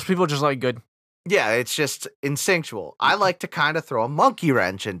like most people just like, good. Yeah, it's just instinctual. I like to kind of throw a monkey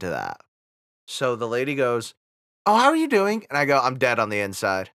wrench into that. So the lady goes, "Oh, how are you doing?" And I go, "I'm dead on the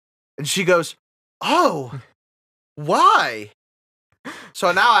inside." And she goes, "Oh, why?"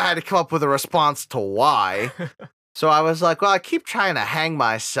 So now I had to come up with a response to why. So I was like, "Well, I keep trying to hang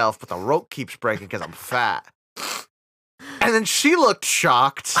myself, but the rope keeps breaking because I'm fat." And then she looked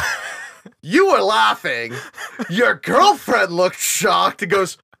shocked. You were laughing. Your girlfriend looked shocked and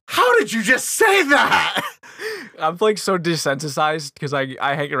goes, "How did you just say that?" I'm like so desensitized because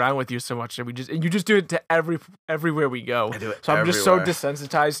I hang around with you so much, and you just do it to everywhere we go. I do it So I'm just so everywhere.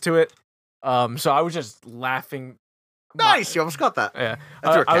 desensitized to it. So I was just laughing. Nice, you almost got that. Yeah,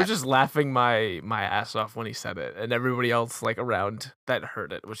 That's your I was cat. just laughing my ass off when he said it, and everybody else like around that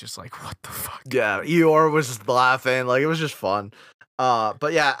heard it was just like, "What the fuck?" Yeah, Eeyore was just laughing. Like, it was just fun.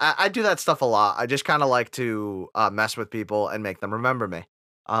 But yeah, I do that stuff a lot. I just kind of like to mess with people and make them remember me.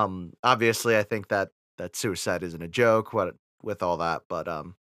 Obviously, I think that suicide isn't a joke. With all that, but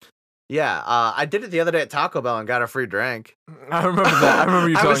yeah. I did it the other day at Taco Bell and got a free drink. I remember that. I remember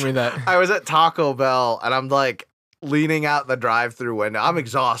you telling me that. I was at Taco Bell and I'm like leaning out the drive-through window. I'm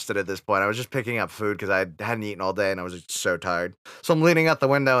exhausted at this point. I was just picking up food because I hadn't eaten all day and I was just so tired. So I'm leaning out the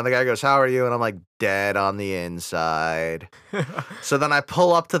window and the guy goes, "How are you?" And I'm like, dead on the inside. So then I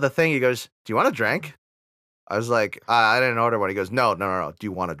pull up to the thing. He goes, "Do you want a drink?" I was like, I didn't order one. He goes, No. Do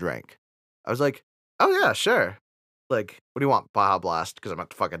you want a drink?" I was like, "Oh yeah, sure." Like, "What do you want?" "Baja Blast," because I'm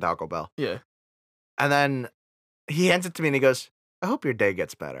at the fucking Taco Bell. Yeah. And then he hands it to me and he goes, "I hope your day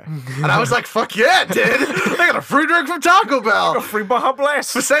gets better." And I was like, "Fuck yeah, dude. I got a free drink from Taco Bell." A free Baja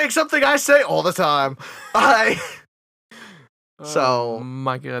Blast. For saying something I say all the time. So, Oh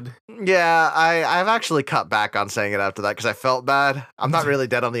my god. yeah, I've actually cut back on saying it after that because I felt bad. I'm not really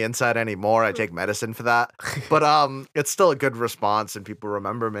dead on the inside anymore. I take medicine for that. But it's still a good response and people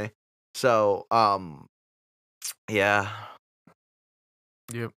remember me. So, yeah.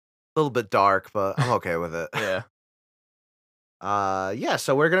 Yep. A little bit dark, but I'm okay with it. Yeah. Yeah,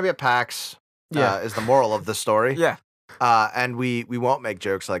 so we're gonna be at PAX. Yeah. Is the moral of the story. Yeah. And we won't make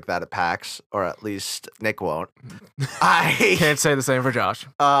jokes like that at PAX, or at least Nick won't. I Can't say the same for Josh.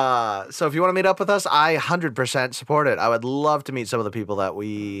 So if you want to meet up with us, I 100% support it. I would love to meet some of the people that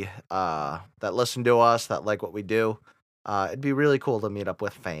we that listen to us, that like what we do. It'd be really cool to meet up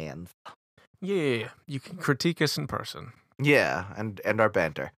with fans. Yeah. You can critique us in person. Yeah, and our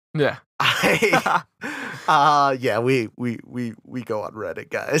banter. Yeah. Yeah, we go on Reddit,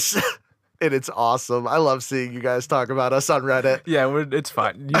 guys. And it's awesome. I love seeing you guys talk about us on Reddit. Yeah, it's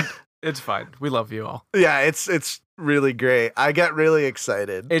fine. It's fine. We love you all. Yeah, it's really great. I get really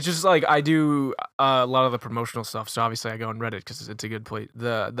excited. It's just like I do a lot of the promotional stuff, so obviously I go on Reddit because it's a good place.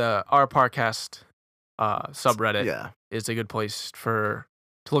 The our podcast subreddit is a good place to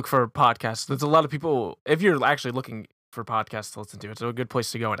look for podcasts. There's a lot of people. If you're actually looking for podcasts to listen to, it's a good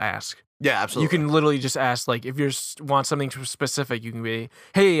place to go and ask. Yeah, absolutely. You can literally just ask, like, if you want something specific, you can be,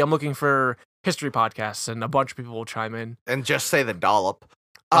 "Hey, I'm looking for history podcasts," and a bunch of people will chime in. And just say the dollop.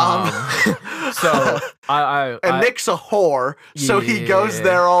 So Nick's a whore, so he goes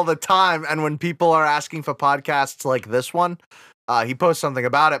there all the time. And when people are asking for podcasts like this one, he posts something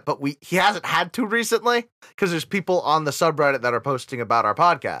about it. But he hasn't had to recently because there's people on the subreddit that are posting about our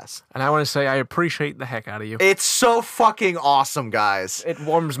podcast. And I want to say I appreciate the heck out of you. It's so fucking awesome, guys. It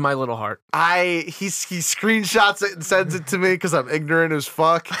warms my little heart. He screenshots it and sends it to me because I'm ignorant as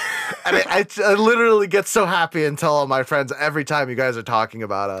fuck. And I literally get so happy and tell all my friends every time you guys are talking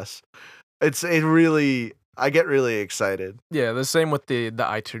about us. I get really excited. Yeah, the same with the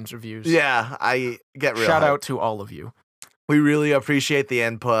iTunes reviews. Yeah, I get really Shout out to all of you. We really appreciate the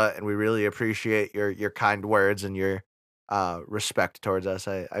input and we really appreciate your kind words and your respect towards us.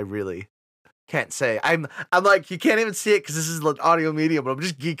 I really can't say. I'm like, you can't even see it because this is an audio medium, but I'm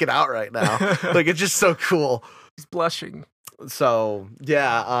just geeking out right now. Like, it's just so cool. He's blushing. So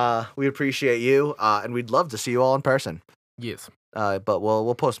yeah, we appreciate you, and we'd love to see you all in person. Yes. But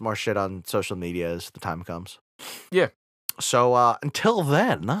we'll post more shit on social media as the time comes. Yeah. So until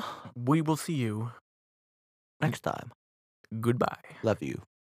then, we will see you next time. Goodbye. Love you.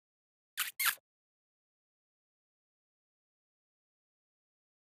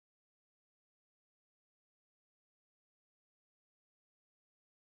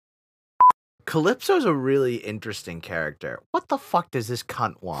 Calypso's a really interesting character. What the fuck does this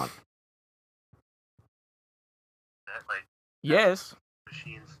cunt want? Yes.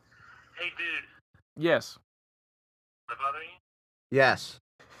 Machines. Hey, dude. Yes. Am I bothering you? Yes.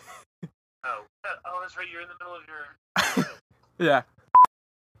 Oh, that's right. You're in the middle of your. Yeah.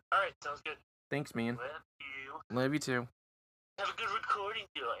 All right, sounds good. Thanks, man. Love you. Love you too. Have a good recording,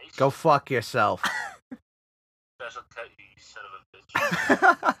 guys. Go fuck yourself. Special cut, you son of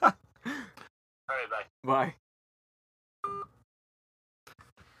a bitch. Bye.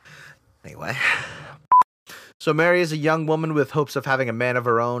 Anyway. So Mary is a young woman with hopes of having a man of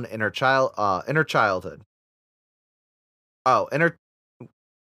her own in her childhood. Oh,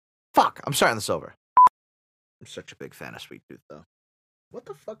 Fuck, I'm starting this over. I'm such a big fan of Sweet Tooth, though. What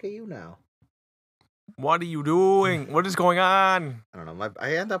the fuck are you now? What are you doing? What is going on? I don't know.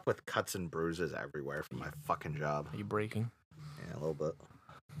 I end up with cuts and bruises everywhere from my fucking job. Are you breaking? Yeah, a little bit.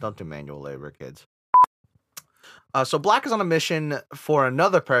 Don't do manual labor, kids. So Black is on a mission for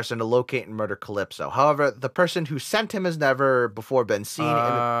another person to locate and murder Calypso. However, the person who sent him has never before been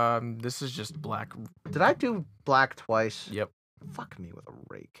seen. This is just Black. Did I do Black twice? Yep. Fuck me with a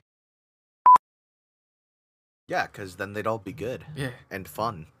rake. Yeah, because then they'd all be good. Yeah. And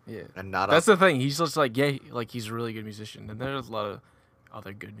fun. Yeah. And not. That's the thing. He's just like, yeah, like he's a really good musician, and there's a lot of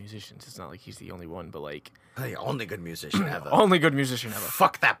other good musicians. It's not like he's the only one, but like the only good musician ever. Only good musician ever.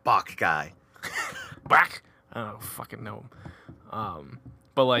 Fuck that Bach guy. Bach. I don't fucking know him.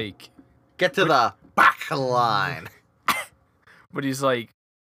 But like, get to the back line. But he's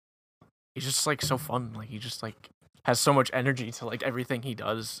just like so fun. Like he just like has so much energy to like everything he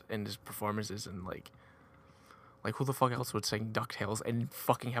does and his performances, and like who the fuck else would sing DuckTales and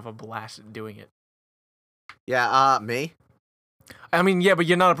fucking have a blast doing it? Yeah, me. I mean, yeah, but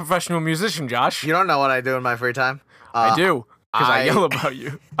you're not a professional musician, Josh. You don't know what I do in my free time. I do. Because I yell about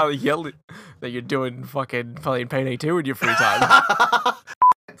you. I yell that you're doing fucking playing Payday 2 in your free time. I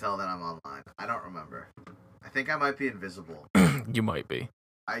can't tell that I'm online. I don't remember. I think I might be invisible. You might be.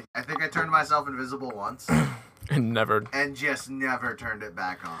 I think I turned myself invisible once. And never. And just never turned it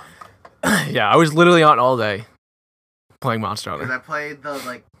back on. Yeah, I was literally on all day playing Monster Hunter. Because I played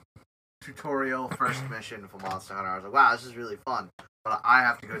the tutorial first mission for Monster Hunter. I was like, wow, this is really fun. But I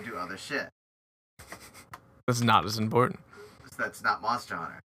have to go do other shit. That's not as important. That's not Monster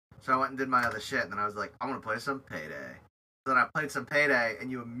Hunter. So I went and did my other shit, and then I was like, I'm gonna play some Payday. So then I played some Payday,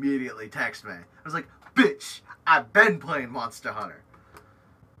 and you immediately text me. I was like, bitch, I've been playing Monster Hunter.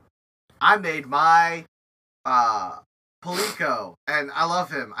 I made my Palico, and I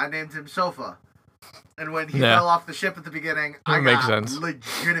love him. I named him Sofa. And when he fell off the ship at the beginning, I got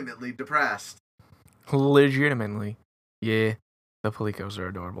legitimately depressed. Legitimately. Yeah, the Palicos are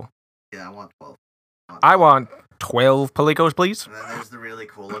adorable. Yeah, I want 12. I want 12 Palicos, please. And then there's the really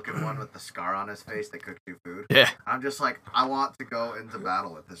cool looking one with the scar on his face that cooks you food. Yeah. I'm just like, I want to go into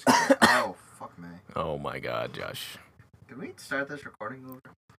battle with this guy. Oh, fuck me. Oh my god, Josh. Can we start this recording over?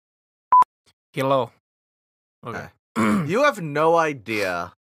 Hello. Okay. You have no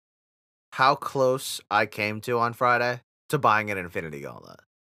idea how close I came to on Friday to buying an Infinity Gauntlet.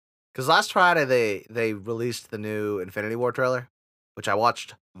 Because last Friday they released the new Infinity War trailer, which I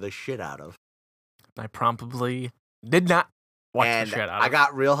watched the shit out of. I probably did not watch the shit out of it. I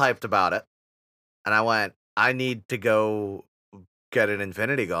got real hyped about it. And I went, I need to go get an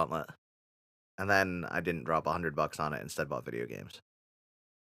Infinity Gauntlet. And then I didn't drop $100 on it, instead bought video games.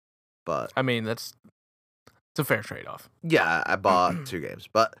 But I mean, it's a fair trade-off. Yeah, I bought 2 games.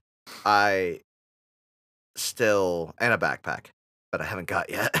 But I still... And a backpack that I haven't got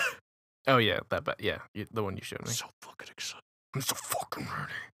yet. Oh, yeah. The one you showed me. I'm so fucking excited. I'm so fucking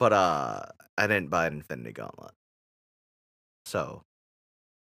ready. But I didn't buy an Infinity Gauntlet. So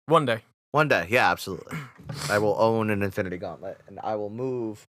one day, yeah, absolutely. I will own an Infinity Gauntlet, and I will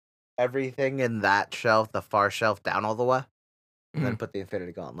move everything in that shelf, the far shelf, down all the way, and then put the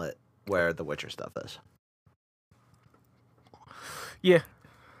Infinity Gauntlet where the Witcher stuff is. Yeah,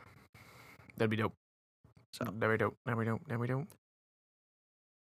 that'd be dope. So very dope.